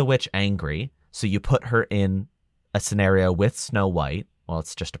make the witch angry. So you put her in a scenario with Snow White. Well,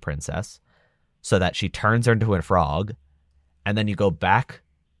 it's just a princess. So that she turns her into a frog. And then you go back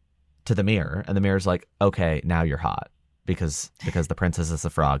to the mirror, and the mirror's like, okay, now you're hot. Because the princess is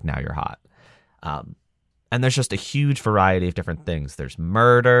a frog, now you're hot. And there's just a huge variety of different things. There's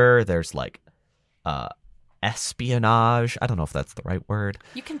murder. There's like espionage. I don't know if that's the right word.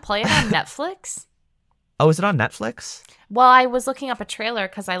 You can play it on Netflix. Oh, is it on Netflix? Well, I was looking up a trailer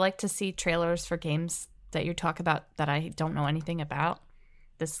because I like to see trailers for games that you talk about that I don't know anything about.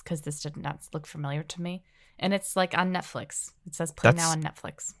 Because this did not look familiar to me. And it's like on Netflix. It says play now on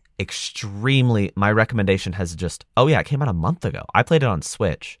Netflix. Extremely. My recommendation has just... Oh, yeah, it came out a month ago. I played it on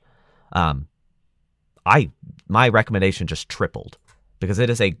Switch. My recommendation just tripled because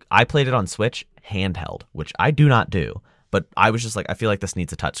I played it on Switch handheld, which I do not do, but I was just like, I feel like this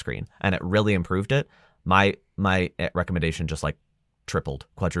needs a touchscreen, and it really improved it. My recommendation just like tripled,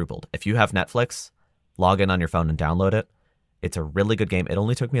 quadrupled. If you have Netflix, log in on your phone and download it. It's a really good game. It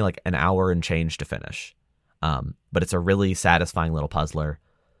only took me like an hour and change to finish. But it's a really satisfying little puzzler.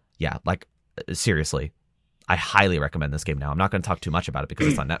 Yeah, like seriously, I highly recommend this game now. I'm not going to talk too much about it because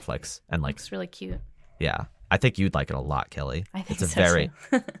it's on Netflix and like it's really cute. Yeah, I think you'd like it a lot, Kelly. I think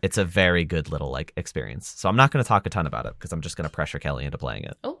it's a very good little like experience. So I'm not going to talk a ton about it because I'm just going to pressure Kelly into playing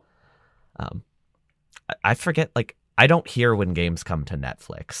it. Oh, I forget. Like I don't hear when games come to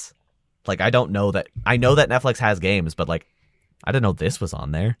Netflix. Like I don't know that. I know that Netflix has games, but like I didn't know this was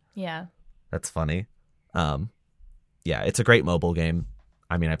on there. Yeah, that's funny. Yeah, it's a great mobile game.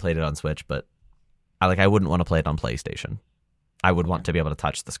 I mean, I played it on Switch, but I wouldn't want to play it on PlayStation. I would want to be able to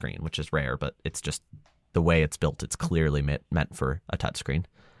touch the screen, which is rare, but it's just the way it's built. It's clearly meant for a touchscreen.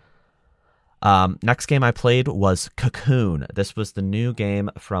 Next game I played was Cocoon. This was the new game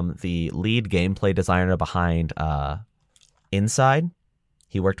from the lead gameplay designer behind Inside.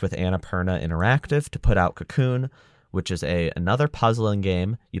 He worked with Annapurna Interactive to put out Cocoon, which is another puzzling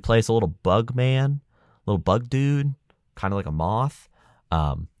game. You play as a little bug man, little bug dude, kind of like a moth,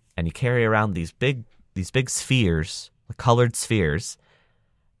 and you carry around these big spheres, colored spheres,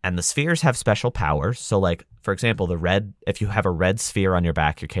 and the spheres have special powers. So, like, for example, if you have a red sphere on your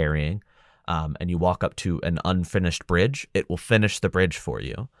back you're carrying, and you walk up to an unfinished bridge, it will finish the bridge for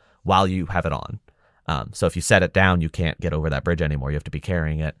you while you have it on. So if you set it down, you can't get over that bridge anymore. You have to be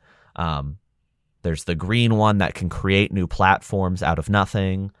carrying it. There's the green one that can create new platforms out of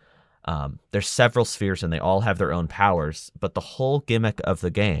nothing. There's several spheres and they all have their own powers, but the whole gimmick of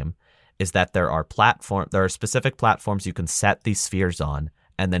the game is that there are specific platforms you can set these spheres on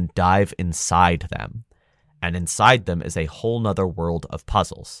and then dive inside them. And inside them is a whole nother world of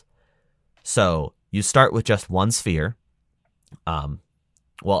puzzles. So you start with just one sphere.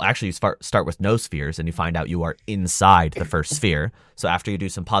 Well, actually, you start with no spheres, and you find out you are inside the first sphere. So after you do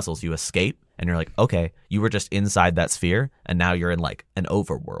some puzzles, you escape, and you're like, okay, you were just inside that sphere, and now you're in, like, an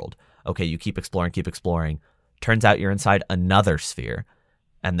overworld. Okay, you keep exploring. Turns out you're inside another sphere,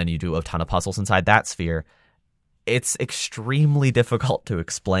 and then you do a ton of puzzles inside that sphere. It's extremely difficult to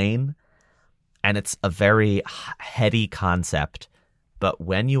explain, and it's a very heady concept, but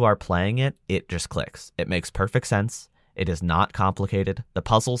when you are playing it, it just clicks. It makes perfect sense. It is not complicated. The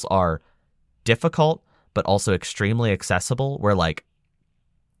puzzles are difficult, but also extremely accessible, where, like,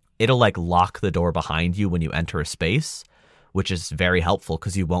 it'll, like, lock the door behind you when you enter a space, which is very helpful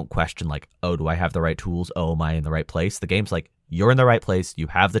because you won't question, like, oh, do I have the right tools? Oh, am I in the right place? The game's like, you're in the right place. You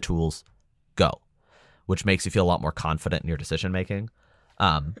have the tools. Go. Which makes you feel a lot more confident in your decision making.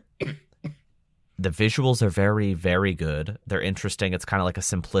 The visuals are very, very good. They're interesting. It's kind of like a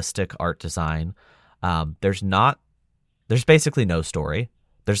simplistic art design. There's basically no story.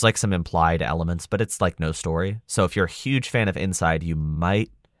 There's, like, some implied elements, but it's, like, no story. So if you're a huge fan of Inside, you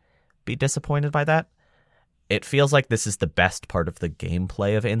might be disappointed by that. It feels like this is the best part of the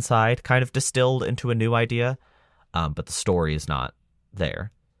gameplay of Inside, kind of distilled into a new idea, but the story is not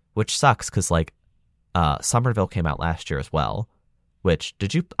there, which sucks because, like, Somerville came out last year as well, which,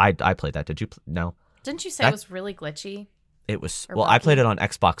 I played that. Did you? No. Didn't you say it was really glitchy? It was, well, I played it on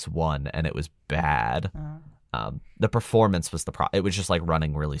Xbox One, and it was bad. The performance was the problem. It was just, like,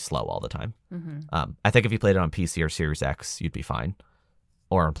 running really slow all the time. Mm-hmm. I think if you played it on PC or Series X, you'd be fine.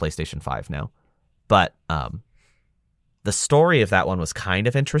 Or on PlayStation 5 now. But the story of that one was kind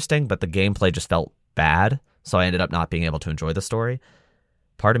of interesting, but the gameplay just felt bad. So I ended up not being able to enjoy the story.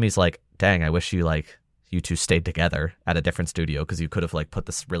 Part of me is like, dang, I wish you two stayed together at a different studio because you could have, like, put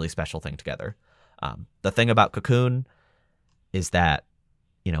this really special thing together. The thing about Cocoon is that,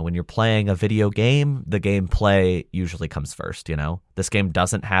 you know, when you're playing a video game, the gameplay usually comes first, you know? This game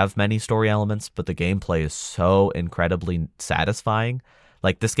doesn't have many story elements, but the gameplay is so incredibly satisfying.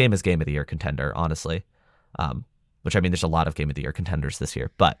 Like, this game is Game of the Year contender, honestly. Which, I mean, there's a lot of Game of the Year contenders this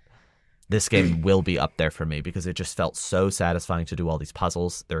year, but this game will be up there for me because it just felt so satisfying to do all these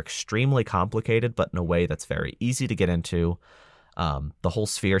puzzles. They're extremely complicated, but in a way that's very easy to get into. The whole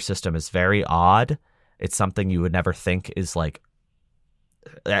sphere system is very odd. It's something you would never think is, like,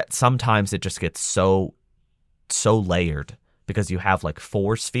 that sometimes it just gets so layered because you have, like,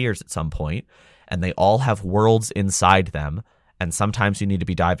 4 spheres at some point and they all have worlds inside them, and sometimes you need to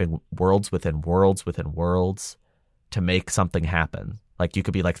be diving worlds within worlds within worlds to make something happen. Like, you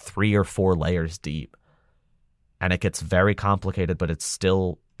could be, like, 3 or 4 layers deep, and it gets very complicated, but it's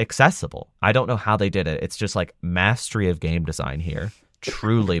still accessible. I don't know how they did it. It's just, like, mastery of game design here.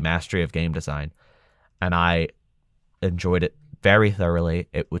 Truly mastery of game design. And I enjoyed it very thoroughly.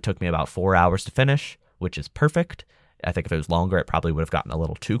 It took me about 4 hours to finish, which is perfect. I think if it was longer, it probably would have gotten a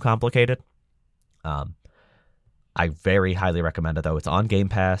little too complicated. I very highly recommend it, though. It's on Game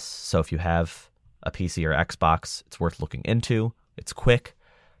Pass, so if you have a PC or Xbox, it's worth looking into. It's quick.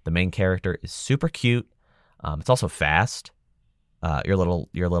 The main character is super cute. It's also fast. Your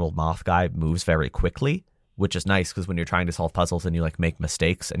little moth guy moves very quickly, which is nice because when you're trying to solve puzzles and you, like, make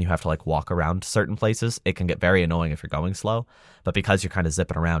mistakes and you have to, like, walk around certain places, it can get very annoying if you're going slow. But because you're kind of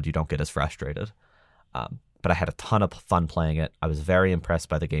zipping around, you don't get as frustrated. But I had a ton of fun playing it. I was very impressed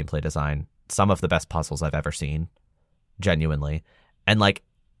by the gameplay design. Some of the best puzzles I've ever seen, genuinely. And, like,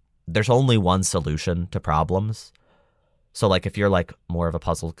 there's only one solution to problems. So, like, if you're, like, more of a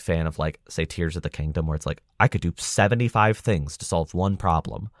puzzle fan of, like, say, Tears of the Kingdom, where it's like, I could do 75 things to solve one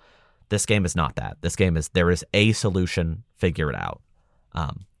problem. This game is not that. This game is, there is a solution, figure it out.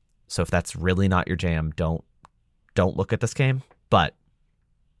 So if that's really not your jam, don't look at this game. But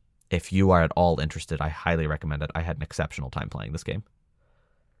if you are at all interested, I highly recommend it. I had an exceptional time playing this game.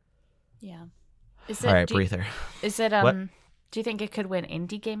 Yeah. All right, breather. Is it, What? Do you think it could win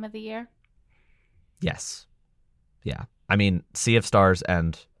Indie Game of the Year? Yes. Yeah. I mean, Sea of Stars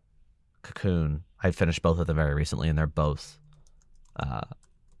and Cocoon, I finished both of them very recently, and they're both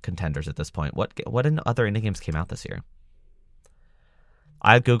contenders at this point. What other indie games came out this year?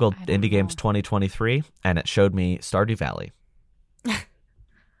 I googled indie games 2023, and it showed me Stardew Valley.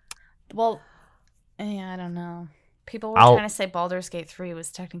 Well, yeah, I don't know. People were trying to say Baldur's Gate 3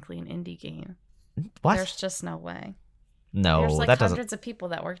 was technically an indie game. What? There's just no way. No, there's like that hundreds of people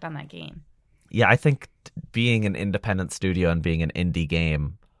that worked on that game. Yeah, I think being an independent studio and being an indie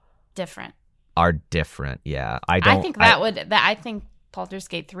game are different. Yeah, I think Baldur's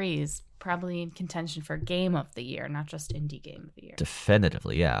Gate 3 is probably in contention for Game of the Year, not just Indie Game of the Year.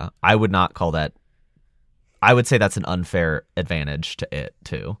 Definitively, yeah. I would not call that. I would say that's an unfair advantage to it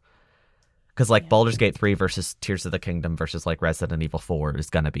too, because like Baldur's Gate 3 versus Tears of the Kingdom versus like Resident Evil 4 is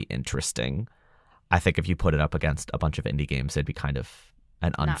gonna be interesting. I think if you put it up against a bunch of indie games, it'd be kind of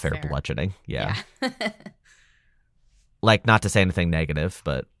an unfair bludgeoning. Yeah. Like, not to say anything negative,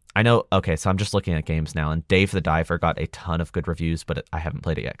 but I know. Okay, so I'm just looking at games now, and Dave the Diver got a ton of good reviews, but I haven't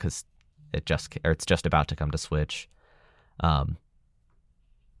played it yet because it's just about to come to Switch. Like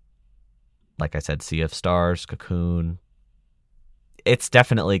I said, Sea of Stars, Cocoon. It's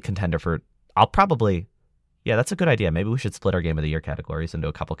definitely contender for. Yeah, that's a good idea. Maybe we should split our Game of the Year categories into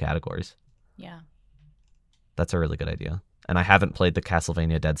a couple categories. Yeah. That's a really good idea. And I haven't played the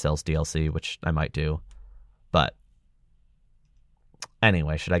Castlevania Dead Cells DLC, which I might do. But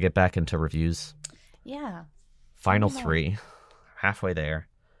anyway, should I get back into reviews? Yeah. Final 3. Halfway there.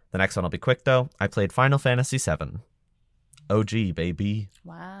 The next one will be quick, though. I played Final Fantasy VII. OG, baby.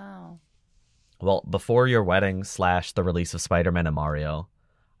 Wow. Well, before your wedding / the release of Spiderman and Mario,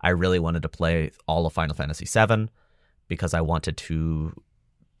 I really wanted to play all of Final Fantasy VII because I wanted to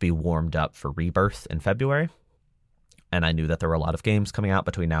be warmed up for Rebirth in February. And I knew that there were a lot of games coming out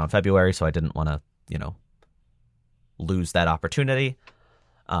between now and February, so I didn't want to, lose that opportunity.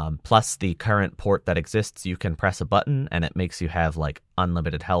 Plus, the current port that exists, you can press a button and it makes you have like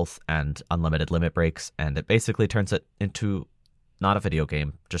unlimited health and unlimited limit breaks, and it basically turns it into not a video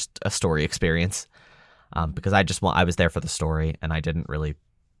game, just a story experience. Because I was there for the story, and I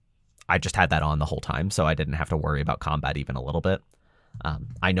just had that on the whole time, so I didn't have to worry about combat even a little bit.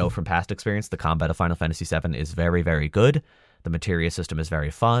 I know from past experience the combat of Final Fantasy VII is very, very good. The materia system is very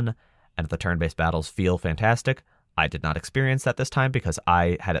fun, and the turn-based battles feel fantastic. I did not experience that this time because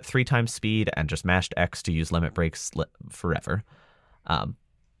I had it 3 times speed and just mashed X to use limit breaks forever.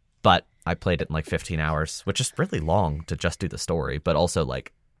 But I played it in like 15 hours, which is really long to just do the story, but also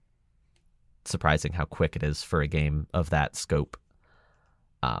like surprising how quick it is for a game of that scope.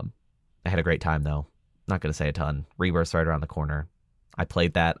 I had a great time though. Not going to say a ton. Rebirth's right around the corner. I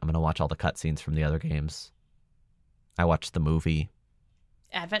played that. I'm going to watch all the cutscenes from the other games. I watched the movie.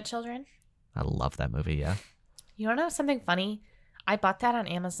 Advent Children? I love that movie, yeah. You want to know something funny? I bought that on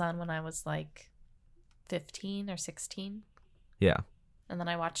Amazon when I was like 15 or 16. Yeah. And then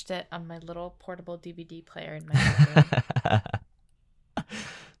I watched it on my little portable DVD player in my bedroom.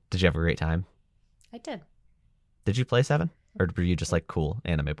 Did you have a great time? I did. Did you play 7? Or were you just like cool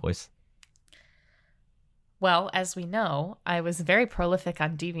anime boys? Well, as we know, I was very prolific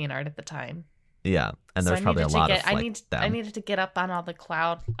on DeviantArt at the time. Yeah, and there's probably a lot of I needed to get up on all the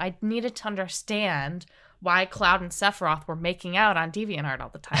Cloud. I needed to understand why Cloud and Sephiroth were making out on DeviantArt all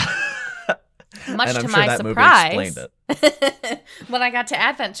the time. Much to my surprise, when I got to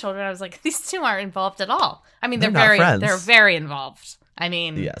Advent Children, I was like, these two aren't involved at all. I mean, they're very involved. I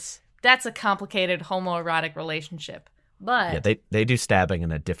mean, yes, that's a complicated homoerotic relationship. But yeah, they do stabbing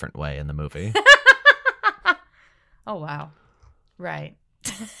in a different way in the movie. Oh, wow. Right.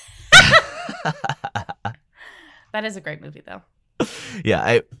 That is a great movie, though.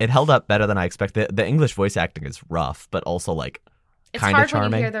 Yeah, it held up better than I expected. The English voice acting is rough, but also, like, kind of charming. It's hard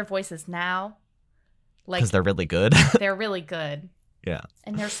when you hear their voices now. Because they're really good. They're really good. Yeah.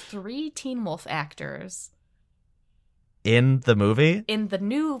 And there's 3 Teen Wolf actors. In the movie? In the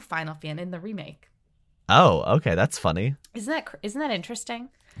new Final Fantasy, in the remake. Oh, okay. That's funny. Isn't that interesting?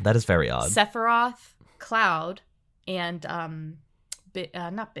 That is very odd. Sephiroth, Cloud, and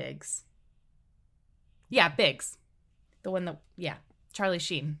not Biggs. Yeah, Biggs. The one Charlie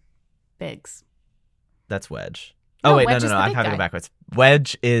Sheen. Biggs. That's Wedge. Oh, wait, Wedge no, I'm having it backwards.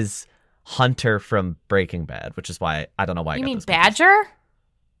 Wedge is Hunter from Breaking Bad, which is why I don't know why. You mean Badger?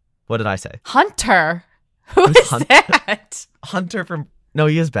 What did I say? Hunter. Who's that? Hunter from... No,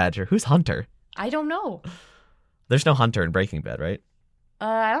 he is Badger. Who's Hunter? I don't know. There's no Hunter in Breaking Bad, right?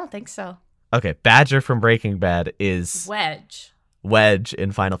 I don't think so. Okay, Badger from Breaking Bad is... Wedge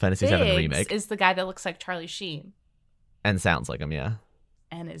in Final Fantasy VII Remake. Is the guy that looks like Charlie Sheen. And sounds like him, yeah.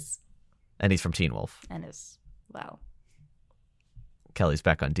 And he's from Teen Wolf. And is Well. Kelly's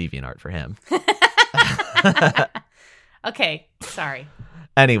back on DeviantArt for him. Okay, sorry.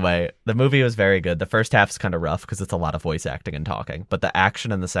 Anyway, the movie was very good. The first half is kind of rough because it's a lot of voice acting and talking. But the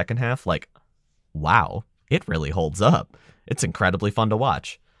action in the second half, like, wow, it really holds up. It's incredibly fun to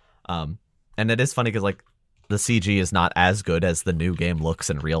watch. And it is funny because, like, the CG is not as good as the new game looks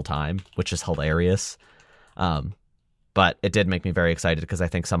in real time, which is hilarious. But it did make me very excited because I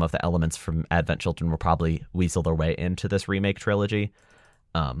think some of the elements from Advent Children will probably weasel their way into this remake trilogy.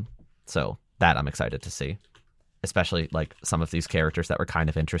 So that I'm excited to see. Especially like some of these characters that were kind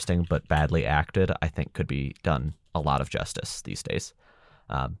of interesting but badly acted, I think could be done a lot of justice these days.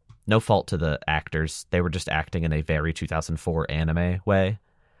 No fault to the actors. They were just acting in a very 2004 anime way,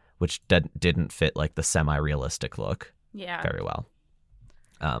 which didn't fit like the semi-realistic look very well.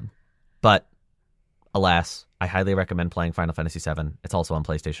 But alas, I highly recommend playing Final Fantasy VII. It's also on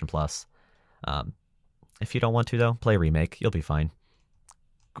PlayStation Plus. If you don't want to, though, play Remake. You'll be fine.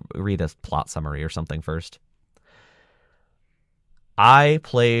 Read a plot summary or something first. I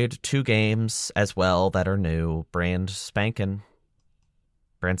played 2 games as well that are new. Brand spanking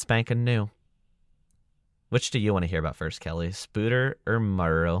new. Which do you want to hear about first, Kelly? Spooter or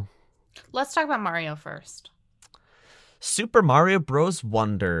Mario? Let's talk about Mario first. Super Mario Bros.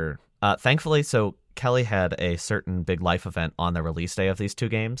 Wonder. Thankfully, so Kelly had a certain big life event on the release day of these 2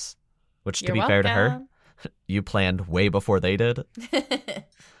 games, which, to be fair to her, you planned way before they did.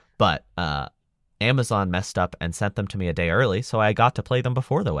 But Amazon messed up and sent them to me a day early, so I got to play them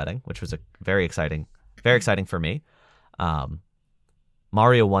before the wedding, which was very exciting for me.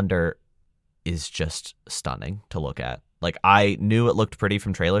 Mario Wonder is just stunning to look at. Like, I knew it looked pretty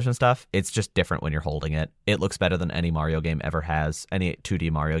from trailers and stuff. It's just different when you're holding it. It looks better than any Mario game ever has, any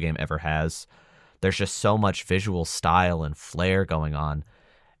 2D Mario game ever has. There's just so much visual style and flair going on.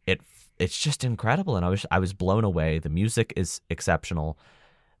 It's just incredible, and I was blown away. The music is exceptional.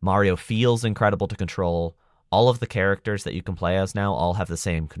 Mario feels incredible to control. All of the characters that you can play as now all have the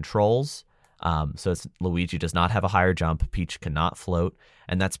same controls. So Luigi does not have a higher jump. Peach cannot float.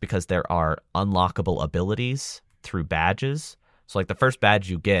 And that's because there are unlockable abilities through badges. So like the first badge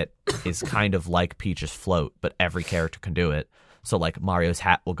you get is kind of like Peach's float, but every character can do it. So like Mario's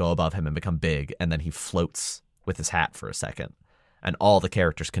hat will go above him and become big, and then he floats with his hat for a second. And all the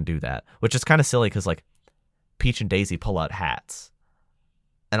characters can do that, which is kind of silly because like Peach and Daisy pull out hats.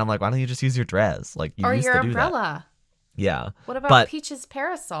 And I'm like, why don't you just use your dress? Like, you used to do that. Or your umbrella. Yeah. What about Peach's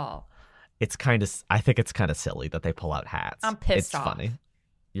parasol? I think it's kind of silly that they pull out hats. I'm pissed off. It's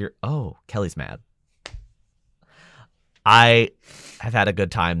funny. Kelly's mad. I have had a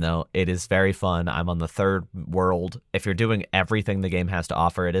good time, though. It is very fun. I'm on the 3rd world. If you're doing everything the game has to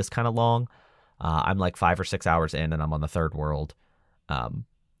offer, it is kind of long. I'm like 5 or 6 hours in, and I'm on the 3rd world.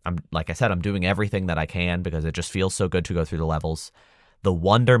 Like I said, I'm doing everything that I can because it just feels so good to go through the levels. The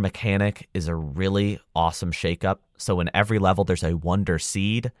Wonder mechanic is a really awesome shakeup. So in every level, there's a Wonder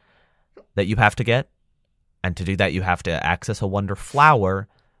seed that you have to get. And to do that, you have to access a Wonder flower,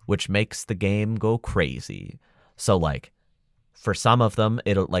 which makes the game go crazy. So, like, for some of them,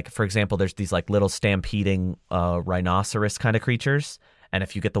 it'll, like, for example, there's these, like, little stampeding rhinoceros kind of creatures. And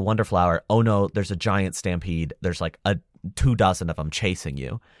if you get the Wonder flower, oh no, there's a giant stampede. There's, like, 24 of them chasing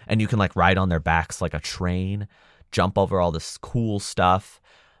you. And you can, like, ride on their backs like a train, jump over all this cool stuff.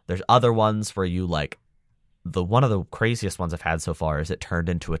 There's other ones where you, like, one of the craziest ones I've had so far is it turned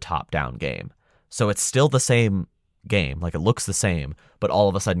into a top-down game. So it's still the same game, like it looks the same, but all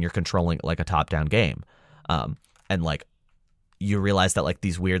of a sudden you're controlling it like a top-down game. And like you realize that like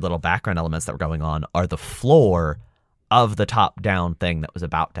these weird little background elements that were going on are the floor of the top-down thing that was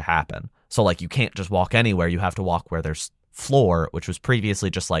about to happen. So like you can't just walk anywhere, you have to walk where there's floor, which was previously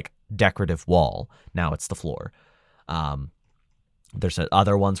just like decorative wall. Now it's the floor. There's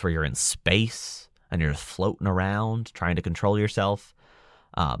other ones where you're in space and you're just floating around trying to control yourself.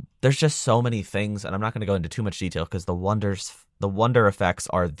 There's just so many things, and I'm not going to go into too much detail because the wonder effects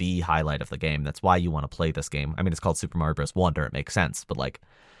are the highlight of the game. That's why you want to play this game. I mean, it's called Super Mario Bros. Wonder. It makes sense, but like,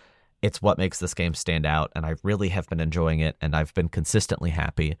 it's what makes this game stand out, and I really have been enjoying it, and I've been consistently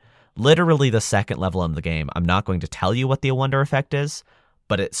happy. Literally the second level in the game, I'm not going to tell you what the wonder effect is,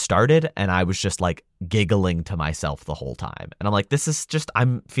 but it started, and I was just like giggling to myself the whole time. And I'm like, this is just,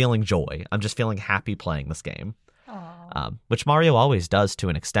 I'm feeling joy. I'm just feeling happy playing this game. Which Mario always does to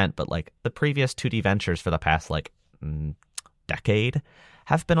an extent, but like the previous 2D ventures for the past like decade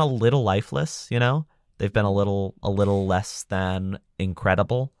have been a little lifeless, you know? They've been a little less than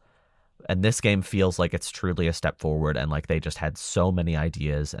incredible. And this game feels like it's truly a step forward, and like they just had so many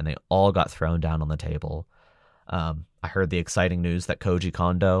ideas and they all got thrown down on the table. I heard the exciting news that Koji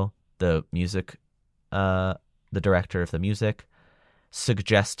Kondo, the music the director of the music,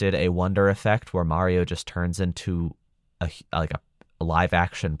 suggested a wonder effect where Mario just turns into a live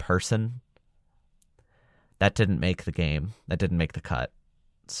action person. That didn't make the game. That didn't make the cut.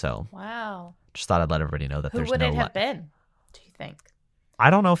 So wow. Just thought I'd let everybody know that Who there's would no. it have been? Do you think? I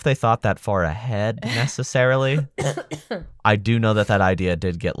don't know if they thought that far ahead necessarily. I do know that idea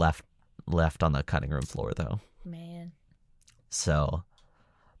did get left on the cutting room floor though. Man. So,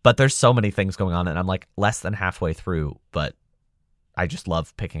 but there's so many things going on, and I'm like less than halfway through, but I just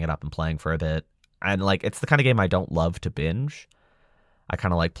love picking it up and playing for a bit. And like, it's the kind of game I don't love to binge. I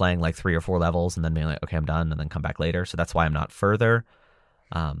kind of like playing like 3 or 4 levels and then being like, okay, I'm done, and then come back later. So that's why I'm not further.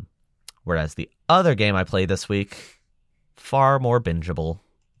 Whereas the other game I played this week, far more bingeable,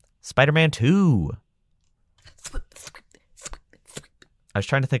 Spider-Man 2. I was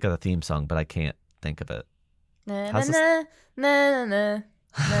trying to think of the theme song, but I can't think of it. How's this?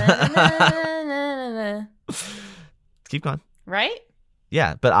 Keep going. Right?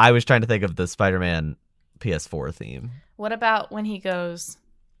 Yeah, but I was trying to think of the Spider-Man PS4 theme. What about when he goes...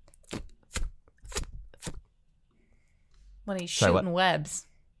 when he's shooting webs?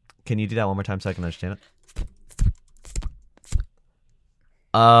 Can you do that one more time so I can understand it?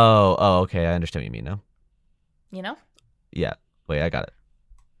 Oh, okay. I understand what you mean now. You know? Yeah. Wait, I got it.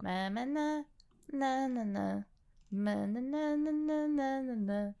 Na na na na na na na na na na na na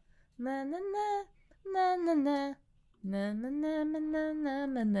na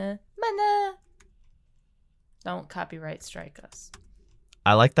na na na na. Don't copyright strike us.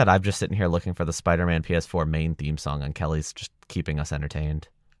 I like that I'm just sitting here looking for the Spider-Man PS4 main theme song, and Kelly's just keeping us entertained.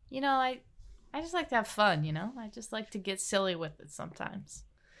 You know, I just like to have fun, you know? I just like to get silly with it sometimes.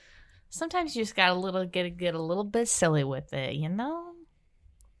 Sometimes you just gotta get a little bit silly with it, you know?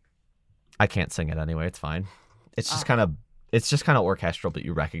 I can't sing it anyway, it's fine. It's just kind of orchestral, but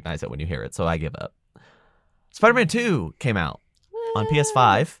you recognize it when you hear it, so I give up. Spider-Man 2 came out on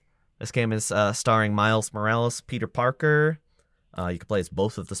PS5. This game is starring Miles Morales, Peter Parker. You can play as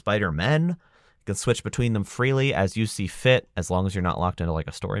both of the Spider-Men. You can switch between them freely as you see fit, as long as you're not locked into like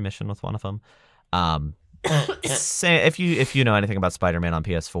a story mission with one of them. If you know anything about Spider-Man on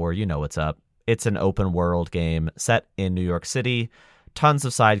PS4, you know what's up. It's an open world game set in New York City. Tons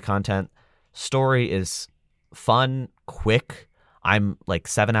of side content. Story is fun, quick. I'm like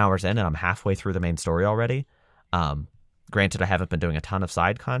 7 hours in and I'm halfway through the main story already. Granted, I haven't been doing a ton of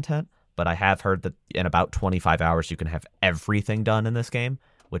side content, but I have heard that in about 25 hours you can have everything done in this game,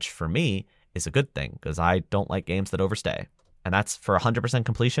 which for me is a good thing because I don't like games that overstay. And that's for 100%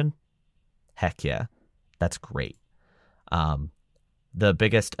 completion. Heck yeah. That's great. The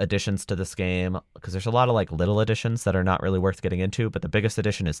biggest additions to this game, because there's a lot of like little additions that are not really worth getting into, but the biggest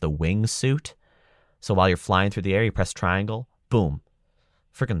addition is the wingsuit. So while you're flying through the air, you press triangle, boom,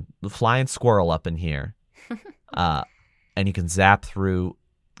 freaking flying squirrel up in here. And you can zap through,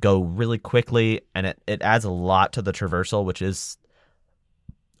 go really quickly, and it adds a lot to the traversal, which is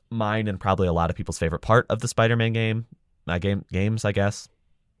mine and probably a lot of people's favorite part of the Spider-Man games, I guess,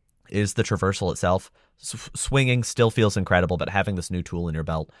 is the traversal itself. Swinging still feels incredible, but having this new tool in your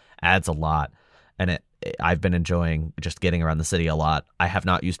belt adds a lot. And I've been enjoying just getting around the city a lot. I have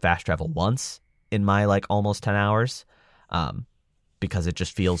not used fast travel once in my like almost 10 hours because it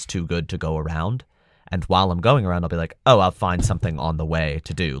just feels too good to go around. And while I'm going around, I'll be like, oh, I'll find something on the way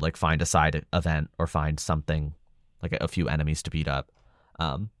to do, like find a side event or find something, like a few enemies to beat up.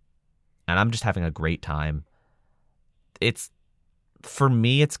 And I'm just having a great time. For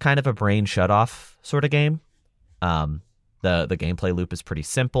me, it's kind of a brain shutoff sort of game. The gameplay loop is pretty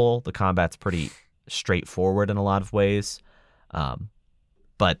simple. The combat's pretty straightforward in a lot of ways.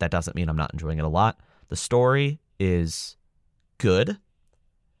 But that doesn't mean I'm not enjoying it a lot. The story is good.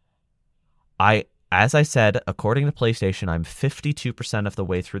 As I said, according to PlayStation, I'm 52% of the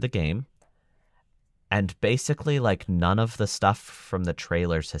way through the game. And basically, like, none of the stuff from the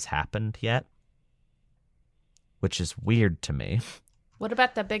trailers has happened yet. Which is weird to me. What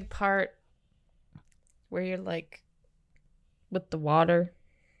about the big part where you're, like, with the water?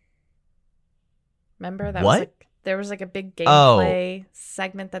 Remember? There was, like, a big gameplay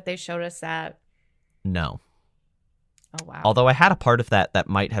segment that they showed us at. No. Oh, wow. Although I had a part of that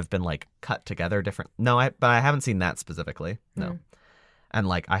might have been like cut together different. No, but I haven't seen that specifically. No. And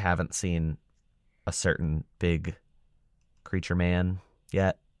like I haven't seen a certain big creature man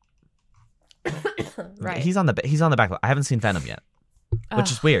yet. Right. He's on the back. I haven't seen Venom yet.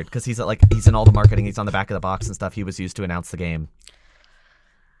 Which is weird because he's in all the marketing. He's on the back of the box and stuff. He was used to announce the game.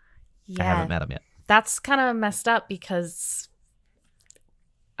 Yeah. I haven't met him yet. That's kind of messed up because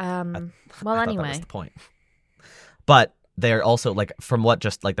anyway. That was the point. But they're also, like, from what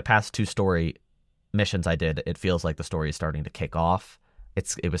just, like, the past 2 story missions I did, it feels like the story is starting to kick off.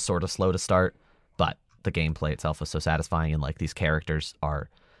 It was sort of slow to start, but the gameplay itself was so satisfying, and like these characters are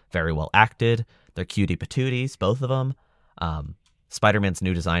very well acted. They're cutie patooties, both of them. Spider-Man's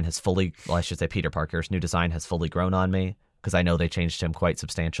new design has fully, well, I should say Peter Parker's new design has fully grown on me, because I know they changed him quite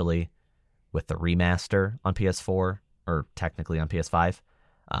substantially with the remaster on PS4, or technically on PS5.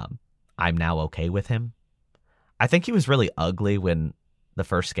 I'm now okay with him. I think he was really ugly when the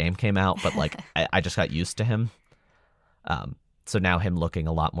first game came out, but like I just got used to him. So now him looking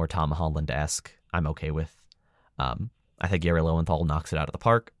a lot more Tom Holland-esque, I'm okay with. I think Yuri Lowenthal knocks it out of the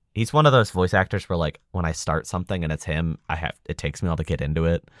park. He's one of those voice actors where like when I start something and it's him, it takes me a while to get into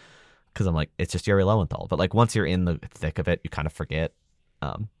it, because I'm like, it's just Yuri Lowenthal. But like once you're in the thick of it, you kind of forget.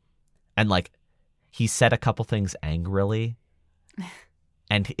 And like he said a couple things angrily,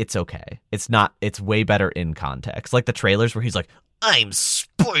 and it's okay. It's way better in context. Like the trailers where he's like, I'm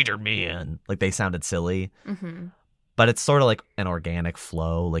Spider-Man. Like they sounded silly. Mm-hmm. But it's sort of like an organic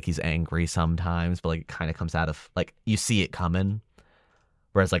flow. Like he's angry sometimes, but like it kind of comes out of like you see it coming.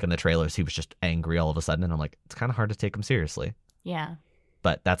 Whereas like in the trailers, he was just angry all of a sudden, and I'm like, it's kind of hard to take him seriously. Yeah.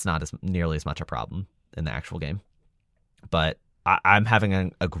 But that's not nearly as much a problem in the actual game. But I'm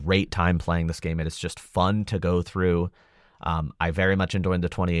having a great time playing this game. It is just fun to go through. I very much enjoyed the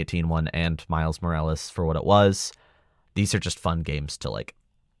 2018 one and Miles Morales for what it was. These are just fun games to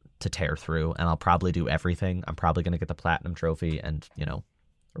tear through, and I'll probably do everything. I'm probably going to get the Platinum Trophy and,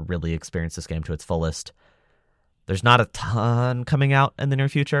 really experience this game to its fullest. There's not a ton coming out in the near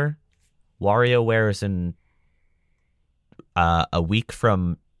future. WarioWare is in a week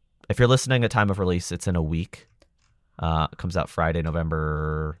from... If you're listening at time of release, it's in a week. It comes out Friday,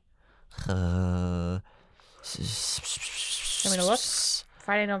 November... Want me to look?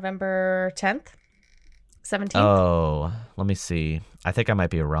 Friday, November 10th? 17th? Oh, let me see. I think I might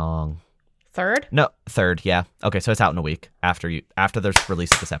be wrong. 3rd? No, 3rd, yeah. Okay, so it's out in a week. After the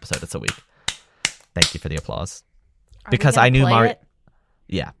release of this episode, it's a week. Thank you for the applause. Because I knew Mario...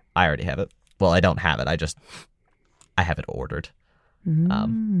 Yeah, I already have it. Well, I don't have it. I have it ordered.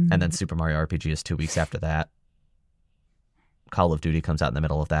 And then Super Mario RPG is 2 weeks after that. Call of Duty comes out in the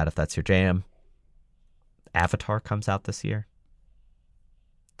middle of that, if that's your jam. Avatar comes out this year.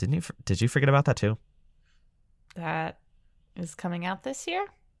 Did you forget about that too? That is coming out this year?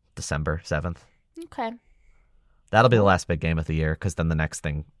 December 7th. Okay. That'll be the last big game of the year, because then the next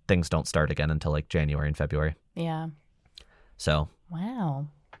things don't start again until like January and February. Yeah. So. Wow.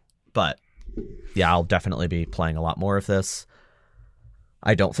 But yeah, I'll definitely be playing a lot more of this.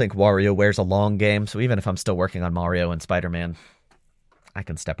 I don't think WarioWare's a long game, so even if I'm still working on Mario and Spider-Man, I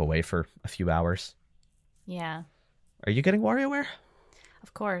can step away for a few hours. Yeah. Are you getting WarioWare?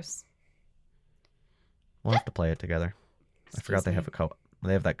 Of course. We'll have to play it together. I forgot they have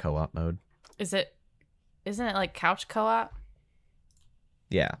they have that co-op mode. Isn't it like couch co-op?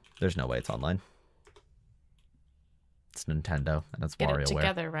 Yeah, there's no way it's online. It's Nintendo, and it's WarioWare. Get It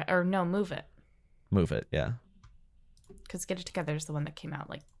Together, right? Or no, Move It. Move It, yeah. Because Get It Together is the one that came out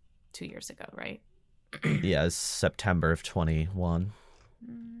like 2 years ago, right? Yeah, it's September of 21.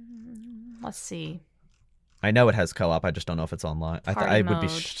 Let's see. I know it has co-op. I just don't know if it's online. I would be mode.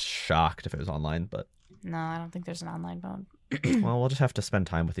 shocked if it was online, but... No, I don't think there's an online mode. Well, we'll just have to spend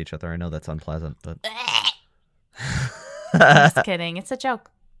time with each other. I know that's unpleasant, but... Just kidding. It's a joke.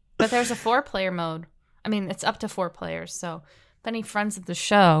 But there's a 4-player mode. I mean, it's up to 4 players, so if any friends of the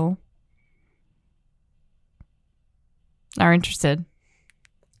show are interested,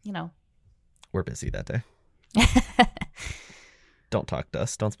 We're busy that day. Don't talk to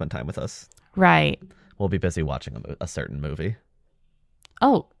us. Don't spend time with us. Right. We'll be busy watching a certain movie.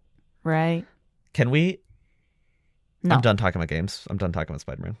 Oh, right. Can we... No. I'm done talking about games. I'm done talking about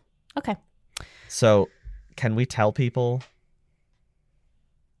Spider-Man. Okay. So, can we tell people...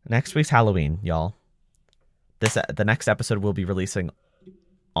 Next week's Halloween, y'all. The next episode will be releasing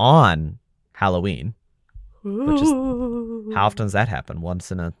on Halloween. Which is... How often does that happen?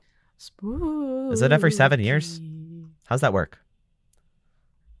 Once in a... Spooky. Is it every 7 years? How's that work?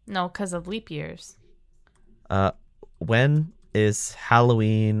 No, because of leap years. When is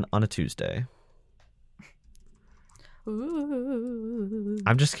Halloween on a Tuesday? Ooh.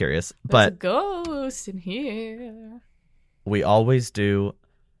 I'm just curious. There's a But ghost in here. we always do...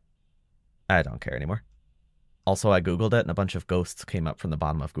 I don't care anymore. Also, I Googled it, and a bunch of ghosts came up from the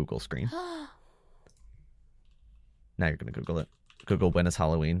bottom of Google's screen. Now you're going to Google it. Google when is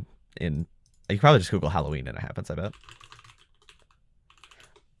Halloween in... You probably just Google Halloween and it happens, I bet.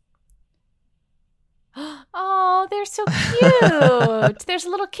 Oh, they're so cute. There's a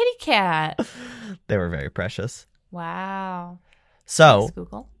little kitty cat. They were very precious. Wow. So, Thanks,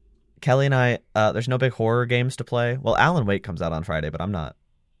 Google. Kelly and I, there's no big horror games to play. Well, Alan Wake comes out on Friday, but I'm not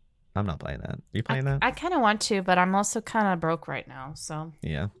playing that. Are you playing that? I kind of want to, but I'm also kind of broke right now, so.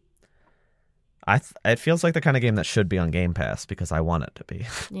 Yeah. It feels like the kind of game that should be on Game Pass because I want it to be.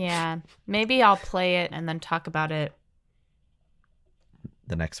 Yeah. Maybe I'll play it and then talk about it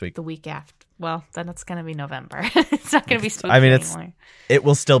the next week. The week after. Well, then it's going to be November. It's not going to be spooky anymore. It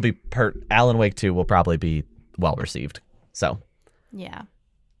will still be Alan Wake 2 will probably be well received. So. Yeah.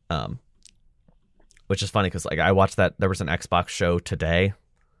 Which is funny because like I watched that there was an Xbox show today,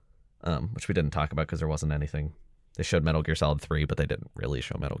 which we didn't talk about because there wasn't anything. They showed Metal Gear Solid 3, but they didn't really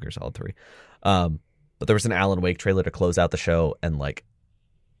show Metal Gear Solid 3. But there was an Alan Wake trailer to close out the show, and like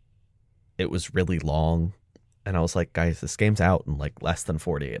it was really long, and I was like, guys, this game's out in like less than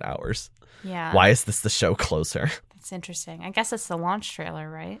 48 hours. Yeah. Why is this the show closer? That's interesting. I guess it's the launch trailer,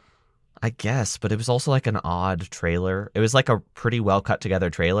 right? I guess, but it was also like an odd trailer. It was like a pretty well cut together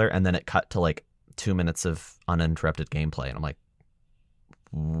trailer, and then it cut to like 2 minutes of uninterrupted gameplay, and I'm like,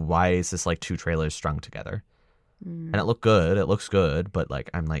 why is this like two trailers strung together? And it looked good. It looks good, but like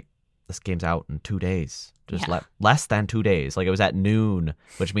I'm like, this game's out in 2 days. Just less than 2 days. Like it was at noon,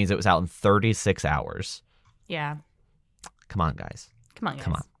 which means it was out in 36 hours. Yeah. Come on, guys. Come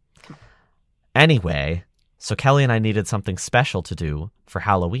on. Anyway, so Kelly and I needed something special to do for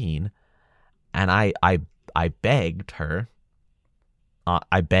Halloween, and I begged her.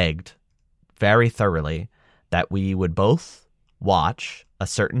 I begged very thoroughly that we would both watch a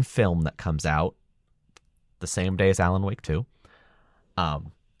certain film that comes out the same day as Alan Wake 2.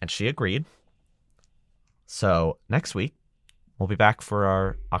 And she agreed. So next week, we'll be back for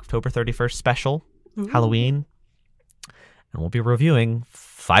our October 31st special, Halloween. And we'll be reviewing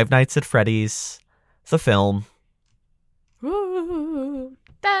Five Nights at Freddy's, the film. Ooh.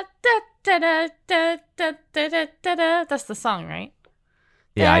 Da, da, da, da, da, da, da, da, da. That's the song, right?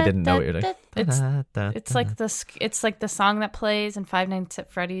 Yeah, I didn't know what you're doing. It's like the song that plays in Five Nights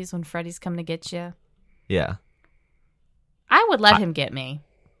at Freddy's when Freddy's coming to get you. Yeah. I would let him get me.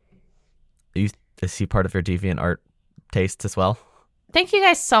 Is he part of your deviant art tastes as well? Thank you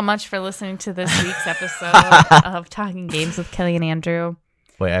guys so much for listening to this week's episode of Talking Games with Kelly and Andrew.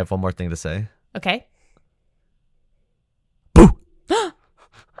 Wait, I have one more thing to say. Okay. Boo! Ah!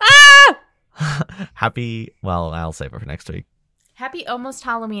 I'll save it for next week. Happy almost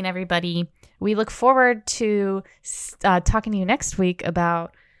Halloween, everybody. We look forward to talking to you next week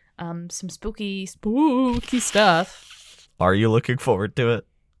about some spooky stuff. Are you looking forward to it?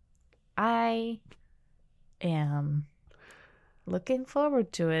 I am looking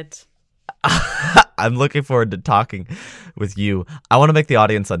forward to it. I'm looking forward to talking with you. I want to make the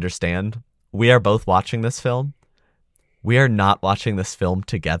audience understand. We are both watching this film. We are not watching this film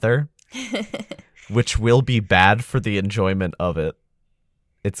together, which will be bad for the enjoyment of it.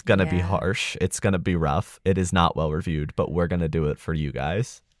 It's going to be harsh. It's going to be rough. It is not well reviewed, but we're going to do it for you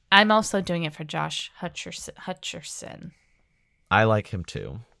guys. I'm also doing it for Josh Hutcherson. I like him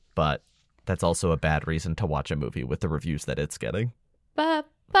too, but that's also a bad reason to watch a movie with the reviews that it's getting. I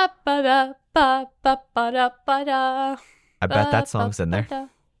bet that song's in there.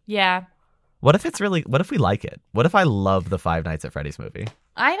 Yeah. What if we like it? What if I love the Five Nights at Freddy's movie?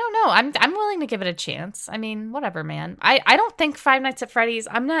 I don't know. I'm willing to give it a chance. I mean, whatever, man. I don't think Five Nights at Freddy's,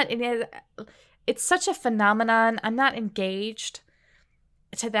 it's such a phenomenon. I'm not engaged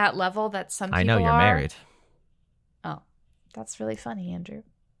to that level that some people are. I know you're married. Oh, that's really funny, Andrew.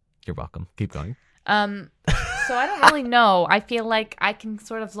 You're welcome. Keep going. So I don't really know. I feel like I can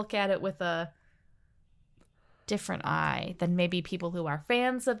sort of look at it with a different eye than maybe people who are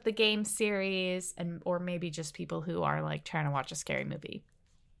fans of the game series or maybe just people who are like trying to watch a scary movie.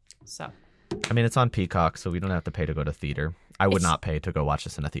 So, I mean, it's on Peacock, so we don't have to pay to go to theater. I would not pay to go watch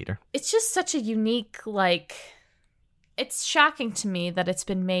this in a theater. It's just such a unique, it's shocking to me that it's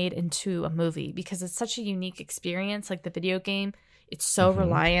been made into a movie because it's such a unique experience. Like the video game, it's so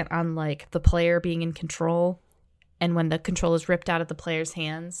reliant on the player being in control. And when the control is ripped out of the player's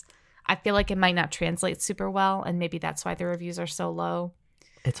hands, I feel like it might not translate super well. And maybe that's why the reviews are so low.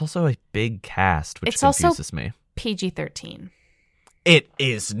 It's also a big cast, which confuses me. PG-13. It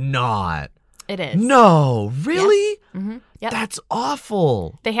is not. It is. No, really? Yeah. Mm-hmm. Yep. That's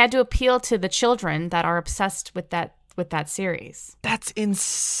awful. They had to appeal to the children that are obsessed with that series. That's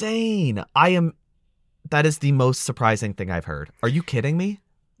insane. That is the most surprising thing I've heard. Are you kidding me?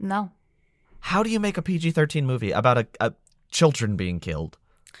 No. How do you make a PG-13 movie about a children being killed?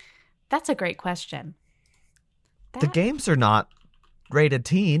 That's a great question. The games are not rated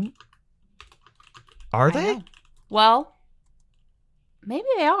teen. Are they? Know. Well, maybe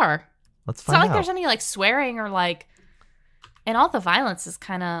they are. Let's find out. It's not like there's any swearing or And all the violence is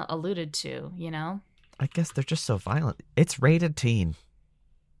kind of alluded to, you know? I guess they're just so violent. It's rated teen.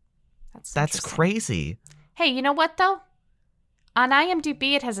 That's crazy. Hey, you know what, though? On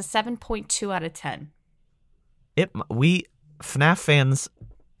IMDb, it has a 7.2 out of 10. FNAF fans...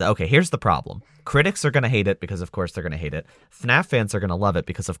 Okay, here's the problem. Critics are going to hate it because, of course, they're going to hate it. FNAF fans are going to love it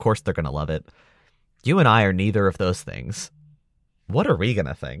because, of course, they're going to love it. You and I are neither of those things. What are we going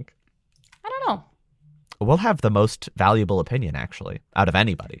to think? I don't know. We'll have the most valuable opinion, actually, out of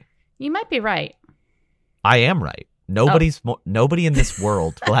anybody. You might be right. I am right. Nobody in this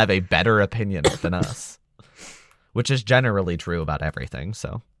world will have a better opinion than us, which is generally true about everything.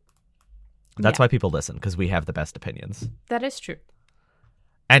 So that's why people listen, because we have the best opinions. That is true.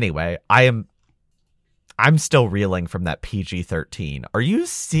 Anyway, I'm still reeling from that PG-13. Are you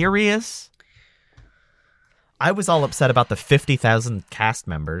serious? I was all upset about the 50,000 cast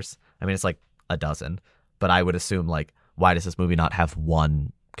members. I mean, it's like a dozen, but I would assume, like, why does this movie not have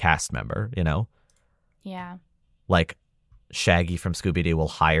one cast member, you know? Yeah. Like, Shaggy from Scooby-Doo will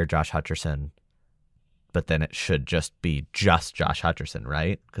hire Josh Hutcherson, but then it should just be just Josh Hutcherson,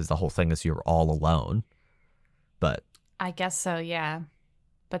 right? Because the whole thing is you're all alone. But I guess so, yeah.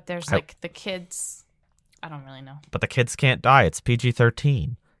 But there's, like, the kids. I don't really know. But the kids can't die. It's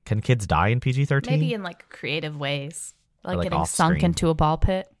PG-13. Can kids die in PG-13? Maybe in, like, creative ways. Like getting off-screen. sunk into a ball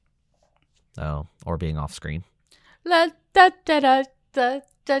pit. Oh, or being off screen. La, da, da, da, da,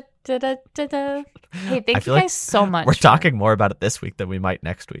 da, da, da, da, da. Hey, thank you guys so much. We're talking more about it this week than we might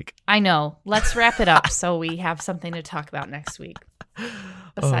next week. I know. Let's wrap it up so we have something to talk about next week.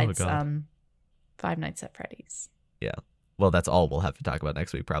 Besides Five Nights at Freddy's. Yeah. Well, that's all we'll have to talk about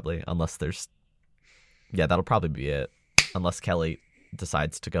next week, probably. Unless there's... Yeah, that'll probably be it. Unless Kelly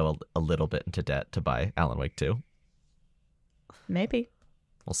decides to go a little bit into debt to buy Alan Wake 2. Maybe.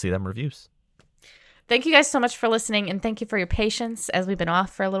 We'll see them reviews. Thank you guys so much for listening, and thank you for your patience as we've been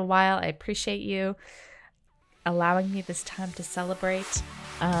off for a little while. I appreciate you allowing me this time to celebrate.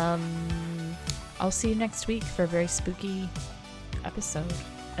 I'll see you next week for a very spooky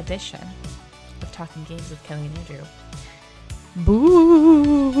edition of Talking Games with Kellie and Andrew.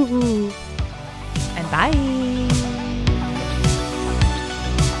 Boo! And bye!